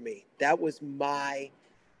it for me. That was my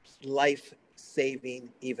life-saving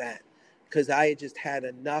event, because I had just had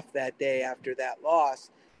enough that day after that loss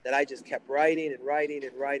that I just kept writing and writing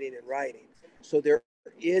and writing and writing. So there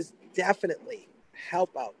is definitely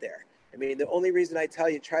help out there. I mean, the only reason I tell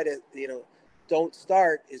you try to, don't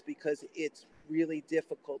start is because it's really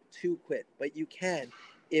difficult to quit, but you can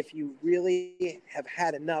if you really have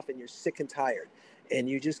had enough and you're sick and tired, and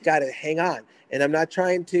you just got to hang on. And I'm not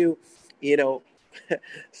trying to,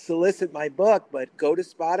 solicit my book, but go to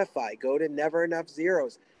Spotify, go to Never Enough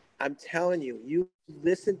Zeros. I'm telling you, you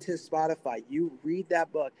listen to Spotify, you read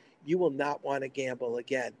that book, you will not want to gamble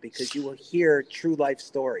again, because you will hear true life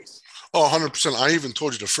stories. Oh, 100%. I even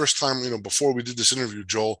told you the first time, before we did this interview,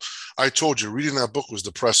 Joel, I told you reading that book was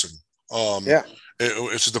depressing. Yeah.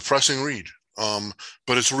 It's a depressing read,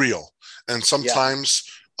 but it's real. And sometimes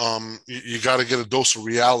you got to get a dose of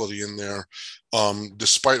reality in there,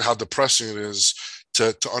 despite how depressing it is,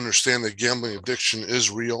 to understand that gambling addiction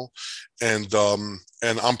is real. And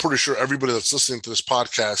And I'm pretty sure everybody that's listening to this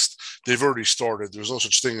podcast, they've already started. There's no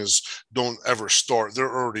such thing as don't ever start. They're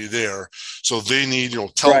already there. So they need,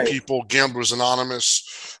 tell Right. people, Gamblers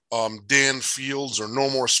Anonymous, Dan Fields, or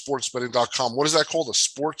NoMoreSportsBetting.com. What is that called? A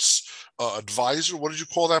sports advisor? What did you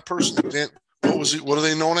call that person? Dan, what was he? What are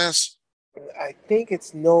they known as? I think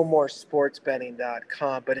it's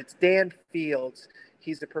NoMoreSportsBetting.com, but it's Dan Fields.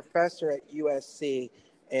 He's a professor at USC,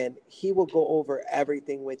 and he will go over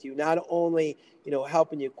everything with you. Not only,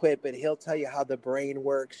 helping you quit, but he'll tell you how the brain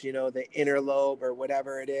works, the inner lobe or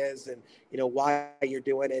whatever it is, and, why you're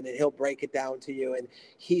doing it, and he'll break it down to you. And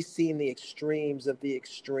he's seen the extremes of the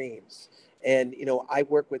extremes. And, I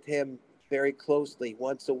work with him very closely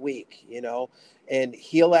once a week, and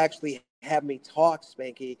he'll actually have me talk,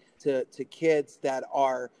 Spanky, to kids that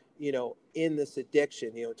are, in this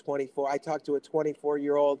addiction, 24. I talked to a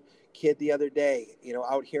 24-year-old kid the other day,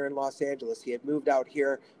 out here in Los Angeles. He had moved out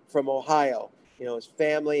here from Ohio. His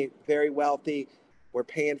family, very wealthy. We're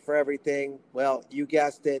paying for everything. Well, you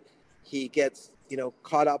guessed it. He gets,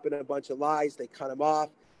 caught up in a bunch of lies. They cut him off.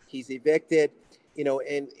 He's evicted,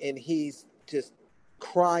 and he's just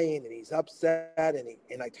crying and he's upset.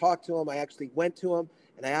 And I talked to him. I actually went to him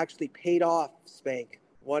and I actually paid off Spank,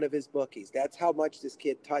 one of his bookies. That's how much this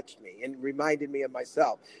kid touched me and reminded me of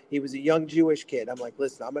myself. He was a young Jewish kid. I'm like,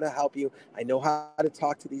 listen, I'm going to help you. I know how to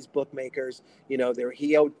talk to these bookmakers.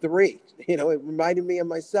 He owed 3. It reminded me of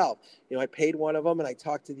myself. I paid one of them and I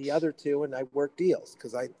talked to the other 2 and I worked deals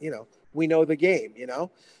because we know the game,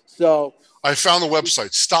 So I found the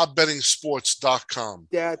website, stopbettingsports.com.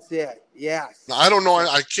 That's it. Yes. Now, I don't know.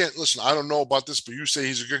 I can't listen. I don't know about this, but you say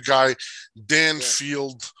he's a good guy. Dan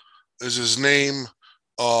Field is his name.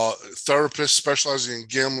 Therapist specializing in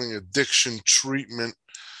gambling addiction treatment.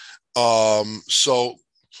 So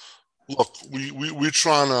look, we're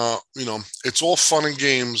trying to, it's all fun and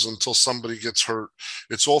games until somebody gets hurt.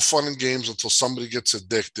 It's all fun and games until somebody gets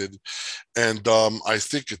addicted. And I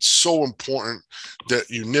think it's so important that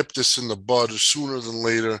you nip this in the bud sooner than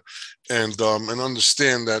later, and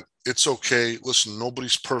understand that it's okay. Listen,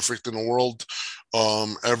 nobody's perfect in the world.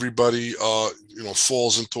 Everybody,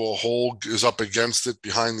 falls into a hole, is up against it,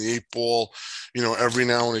 behind the 8 ball, every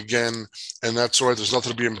now and again. And that's all right. There's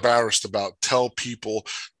nothing to be embarrassed about. Tell people,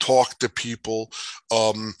 talk to people.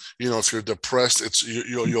 If you're depressed,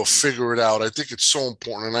 you'll figure it out. I think it's so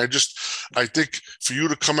important. And I think for you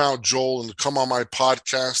to come out, Joel, and to come on my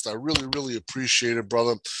podcast, I really, really appreciate it,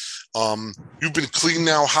 brother. You've been clean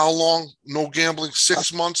now how long? No gambling?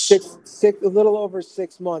 6 months? Six, a little over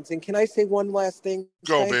 6 months. And can I say one last thing?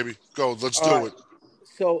 Go, baby. Go. Let's do it.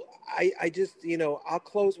 So I just, I'll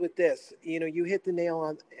close with this. You hit the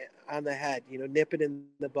nail on the head, nip it in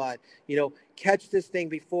the bud, catch this thing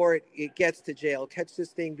before it gets to jail, catch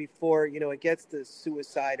this thing before, it gets to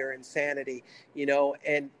suicide or insanity,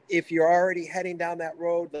 and if you're already heading down that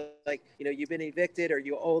road, like, you've been evicted or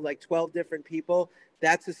you owe like 12 different people,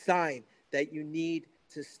 that's a sign that you need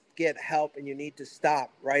to get help and you need to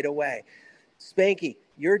stop right away. Spanky,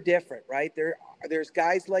 you're different, right? There's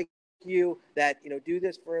guys like you that, do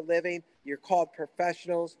this for a living. You're called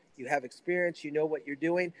professionals. You have experience. You know what you're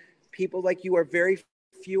doing. People like you are very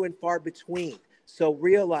few and far between. So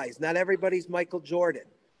realize not everybody's Michael Jordan.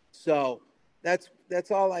 So that's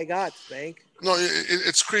all I got, Spank. No,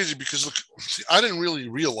 it's crazy because look, I didn't really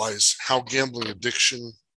realize how gambling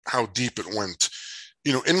addiction, how deep it went.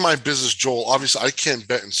 In my business, Joel, obviously I can't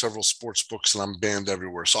bet in several sports books and I'm banned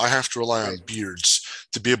everywhere. So I have to rely on beards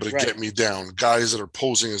to be able to get me down, guys that are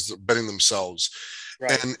posing as betting themselves.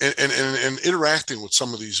 Right. And interacting with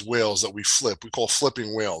some of these whales that we call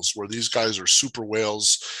flipping whales, where these guys are super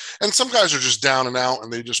whales. And some guys are just down and out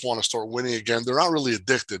and they just want to start winning again. They're not really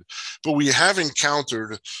addicted, but we have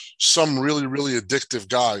encountered some really, really addictive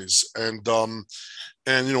guys. And when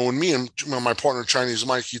me and my partner, Chinese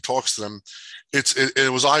Mike, he talks to them, it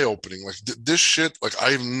was eye-opening. Like this shit, like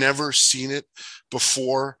I've never seen it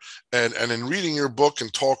before. And in reading your book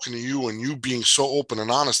and talking to you and you being so open and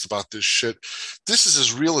honest about this shit, this is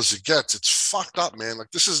as real as it gets. It's fucked up, man.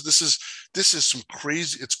 Like this is some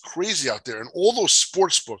crazy, it's crazy out there. And all those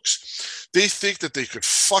sports books, they think that they could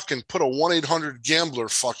fucking put a 1-800-GAMBLER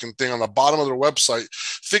fucking thing on the bottom of their website,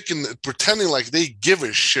 pretending like they give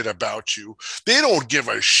a shit about you. They don't give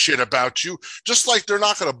a shit about you. Just like they're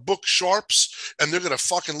not going to book sharps and they're going to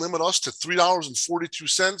fucking limit us to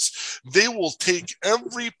 $3.42. They will take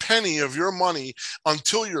every penny of your money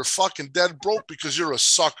until you're fucking dead broke because you're a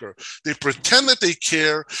sucker. They pretend that they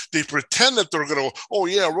care. They pretend that they're going to, oh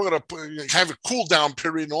yeah, we're going to have a cool down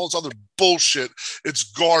period and all this other bullshit.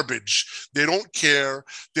 It's garbage. They don't care.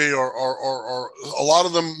 They are a lot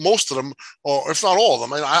of them, most of them, or if not all of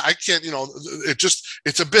them, I can't,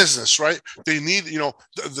 it's a business, right? They need,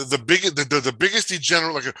 the biggest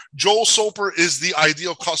degenerate, like Joel Soper is the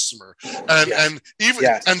ideal customer. And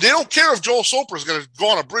they don't care if Joel Soper is going to go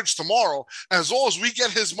on a bridge tomorrow. As long as we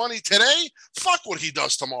get his money today, fuck what he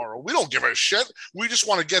does tomorrow. We don't give a shit. We just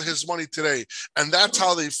want to get his money today. And that's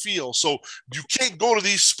how they feel. So you can't go to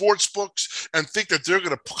these sports books and think that they're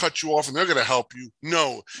going to cut you off and they're going to help you.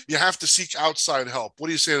 No, you have to seek outside help. What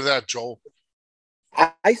do you say to that, Joel?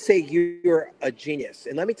 I say you're a genius.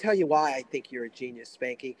 And let me tell you why I think you're a genius,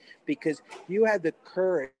 Spanky, because you had the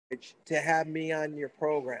courage to have me on your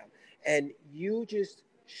program. And you just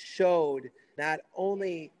showed not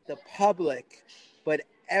only the public, but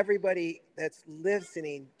everybody that's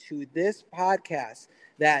listening to this podcast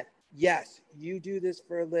that, yes, you do this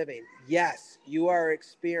for a living. Yes, you are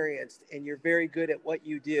experienced and you're very good at what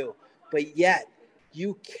you do, but yet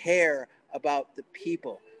you care about the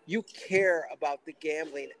people. You care about the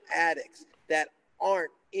gambling addicts that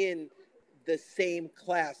aren't in the same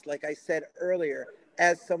class, like I said earlier,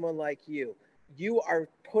 as someone like you. You are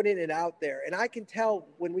putting it out there. And I can tell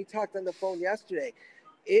when we talked on the phone yesterday,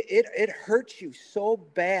 it hurts you so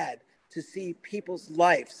bad to see people's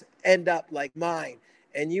lives end up like mine.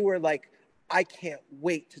 And you were like, I can't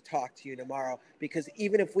wait to talk to you tomorrow, because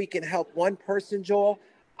even if we can help one person, Joel,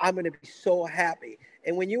 I'm going to be so happy.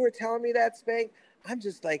 And when you were telling me that, Spank, I'm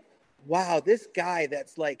just like, wow, this guy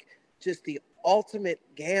that's like just the ultimate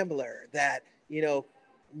gambler that,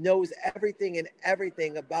 knows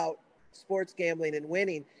everything about sports gambling and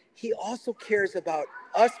winning. He also cares about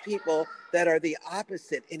us people that are the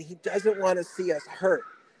opposite, and he doesn't want to see us hurt.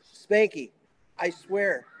 Spanky, I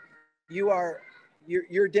swear,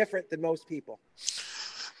 you're different than most people.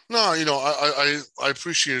 No, I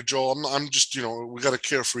appreciate it, Joel. I'm just, we got to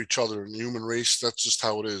care for each other in the human race. That's just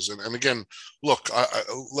how it is. And again, look,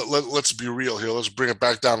 let's be real here. Let's bring it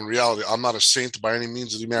back down in reality. I'm not a saint by any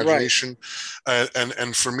means of the imagination. Right.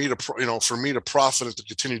 And for me to profit and to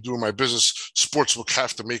continue doing my business, sports will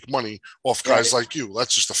have to make money off guys like you.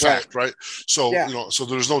 That's just a fact, right? So, so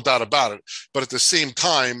there's no doubt about it. But at the same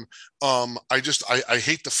time, I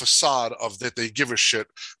hate the facade of that they give a shit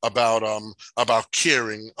about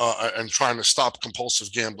caring and trying to stop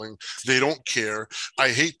compulsive gambling. They don't care. I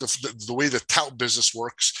hate the way the tout business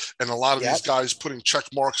works, and a lot of these guys putting check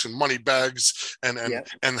marks in money bags and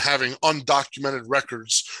having undocumented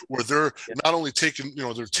records where they're not only taking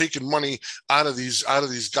they're taking money out of these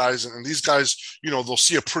guys, and these guys they'll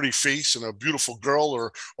see a pretty face and a beautiful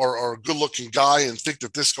girl or a good looking guy and think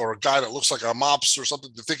that this, or a guy that looks like a mobster or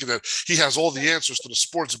something, to thinking that he has all the answers to the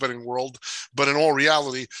sports betting world. But in all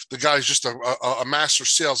reality, the guy's just a master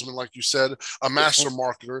salesman, like you said, a master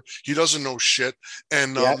marketer. He doesn't know shit.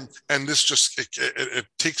 And this just, it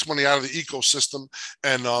takes money out of the ecosystem,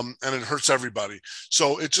 and it hurts everybody.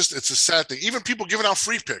 So it's a sad thing. Even people giving out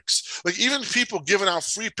free picks,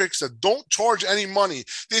 that don't charge any money.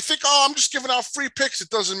 They think, oh, I'm just giving out free picks. It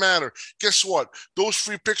doesn't matter. Guess what? Those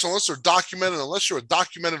free picks, unless they're documented, unless you're a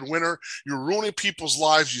documented winner, you're ruining people's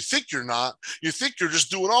lives. You think you're not. You think you're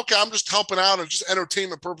just doing, okay, I'm just helping out and just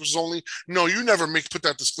entertainment purposes only. No, you never put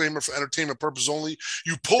that disclaimer for entertainment purposes only.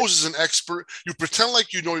 You pose as an expert. You pretend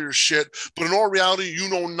like you know your shit, but in all reality, you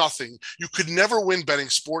know nothing. You could never win betting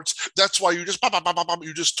sports. That's why you just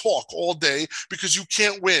you just talk all day, because you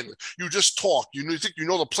can't win. You just talk. You think you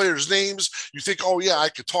know the players' names. You think, oh yeah, I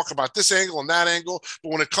could talk about this angle and that angle,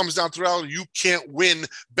 but when it comes down to reality, you can't win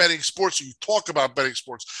betting sports. So you talk about betting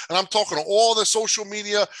sports, and I'm talking to all the social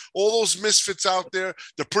media, all those misfits out there,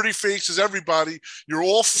 the pretty faces, everybody. You're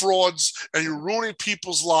all frauds, and you're ruining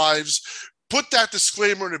people's lives. Put that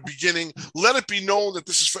disclaimer in the beginning. Let it be known that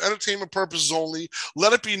this is for entertainment purposes only.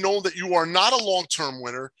 Let it be known that you are not a long-term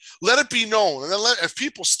winner. Let it be known. And then if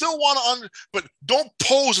people still want to, but don't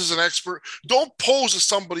pose as an expert. Don't pose as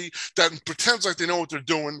somebody that pretends like they know what they're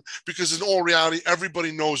doing, because in all reality,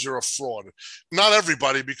 everybody knows you're a fraud. Not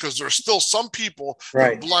everybody, because there are still some people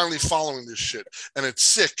that are blindly following this shit. And it's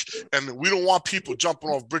sick. And we don't want people jumping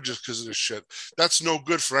off bridges because of this shit. That's no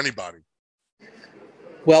good for anybody.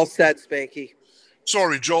 Well said, Spanky.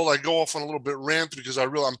 Sorry, Joel, I go off on a little bit rant because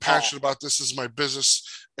I'm passionate about this. This is my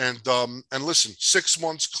business. And listen, 6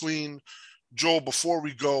 months clean. Joel, before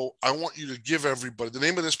we go, I want you to give everybody, the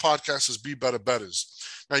name of this podcast is Be Better Betters.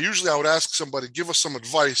 Now, usually I would ask somebody, give us some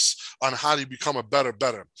advice on how to become a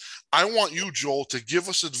better. I want you, Joel, to give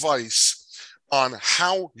us advice on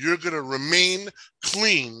how you're going to remain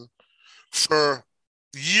clean for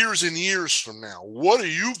years and years from now. What are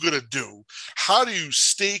you going to do? How do you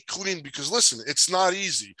stay clean? Because listen, it's not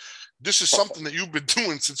easy. This is something that you've been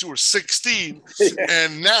doing since you were 16,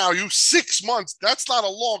 and now you 6 months. That's not a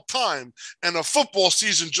long time, and the football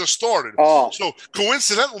season just started. Oh. So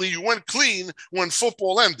coincidentally, you went clean when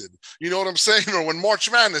football ended. You know what I'm saying? Or when March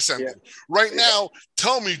Madness ended. Yeah. Right now,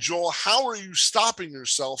 tell me, Joel, how are you stopping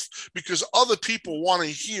yourself? Because other people want to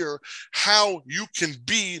hear how you can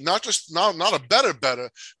be not a better,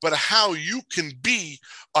 but how you can be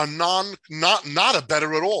a not a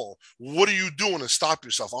better at all. What are you doing to stop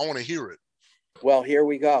yourself? I want to hear it. Well, here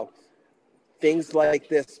we go. Things like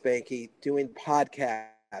this, Spanky, doing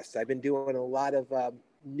podcasts. I've been doing a lot of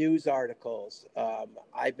news articles.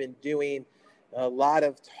 I've been doing a lot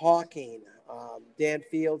of talking. Dan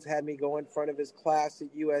Fields had me go in front of his class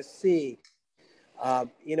at USC. I'm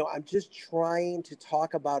just trying to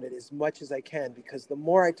talk about it as much as I can, because the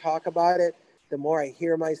more I talk about it, the more I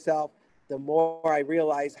hear myself, the more I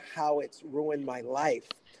realize how it's ruined my life,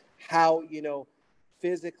 how,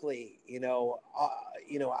 physically,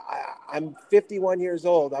 I'm 51 years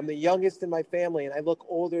old. I'm the youngest in my family, and I look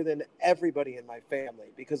older than everybody in my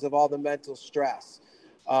family because of all the mental stress.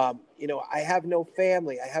 I have no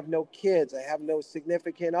family. I have no kids. I have no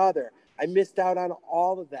significant other. I missed out on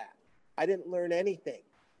all of that. I didn't learn anything.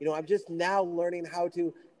 I'm just now learning how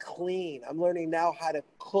to clean. I'm learning now how to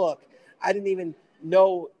cook. I didn't even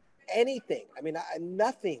know anything.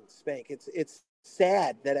 Nothing, Spank. It's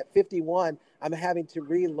sad that at 51, I'm having to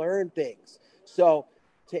relearn things. So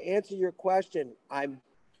to answer your question, I'm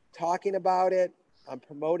talking about it. I'm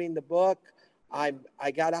promoting the book. I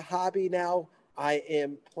got a hobby now. I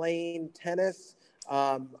am playing tennis.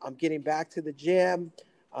 I'm getting back to the gym.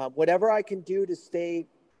 Whatever I can do to stay,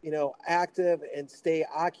 active and stay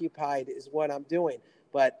occupied is what I'm doing.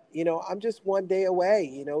 But, I'm just one day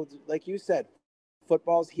away, like you said,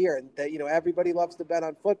 football's here, and that, everybody loves to bet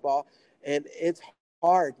on football, and it's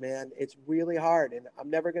hard, man. It's really hard. And I'm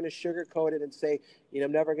never going to sugarcoat it and say,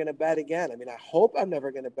 I'm never going to bet again. I hope I'm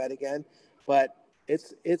never going to bet again, but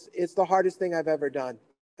it's the hardest thing I've ever done.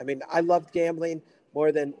 I loved gambling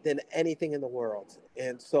more than anything in the world.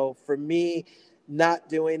 And so for me, not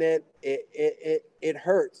doing it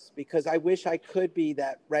hurts, because I wish I could be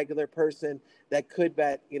that regular person that could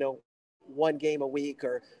bet, one game a week,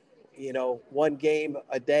 or, one game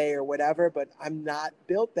a day or whatever, but I'm not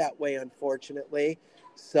built that way, unfortunately.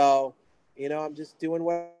 So, I'm just doing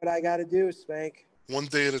what I got to do, Spank. One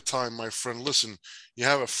day at a time, my friend. Listen, you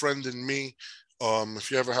have a friend in me. If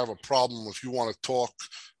you ever have a problem, if you want to talk,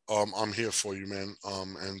 I'm here for you, man.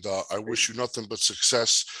 And I wish you nothing but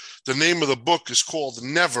success. The name of the book is called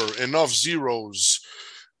Never Enough Zeros.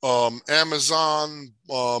 Amazon,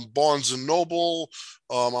 Barnes and Noble.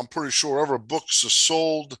 I'm pretty sure wherever books are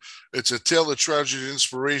sold. It's a tale of tragedy,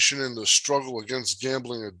 inspiration, and the struggle against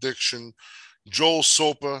gambling addiction. Joel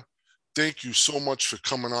Soper, thank you so much for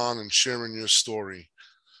coming on and sharing your story.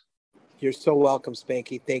 You're so welcome,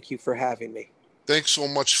 Spanky. Thank you for having me. Thanks so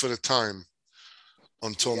much for the time.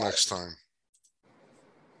 Until next time.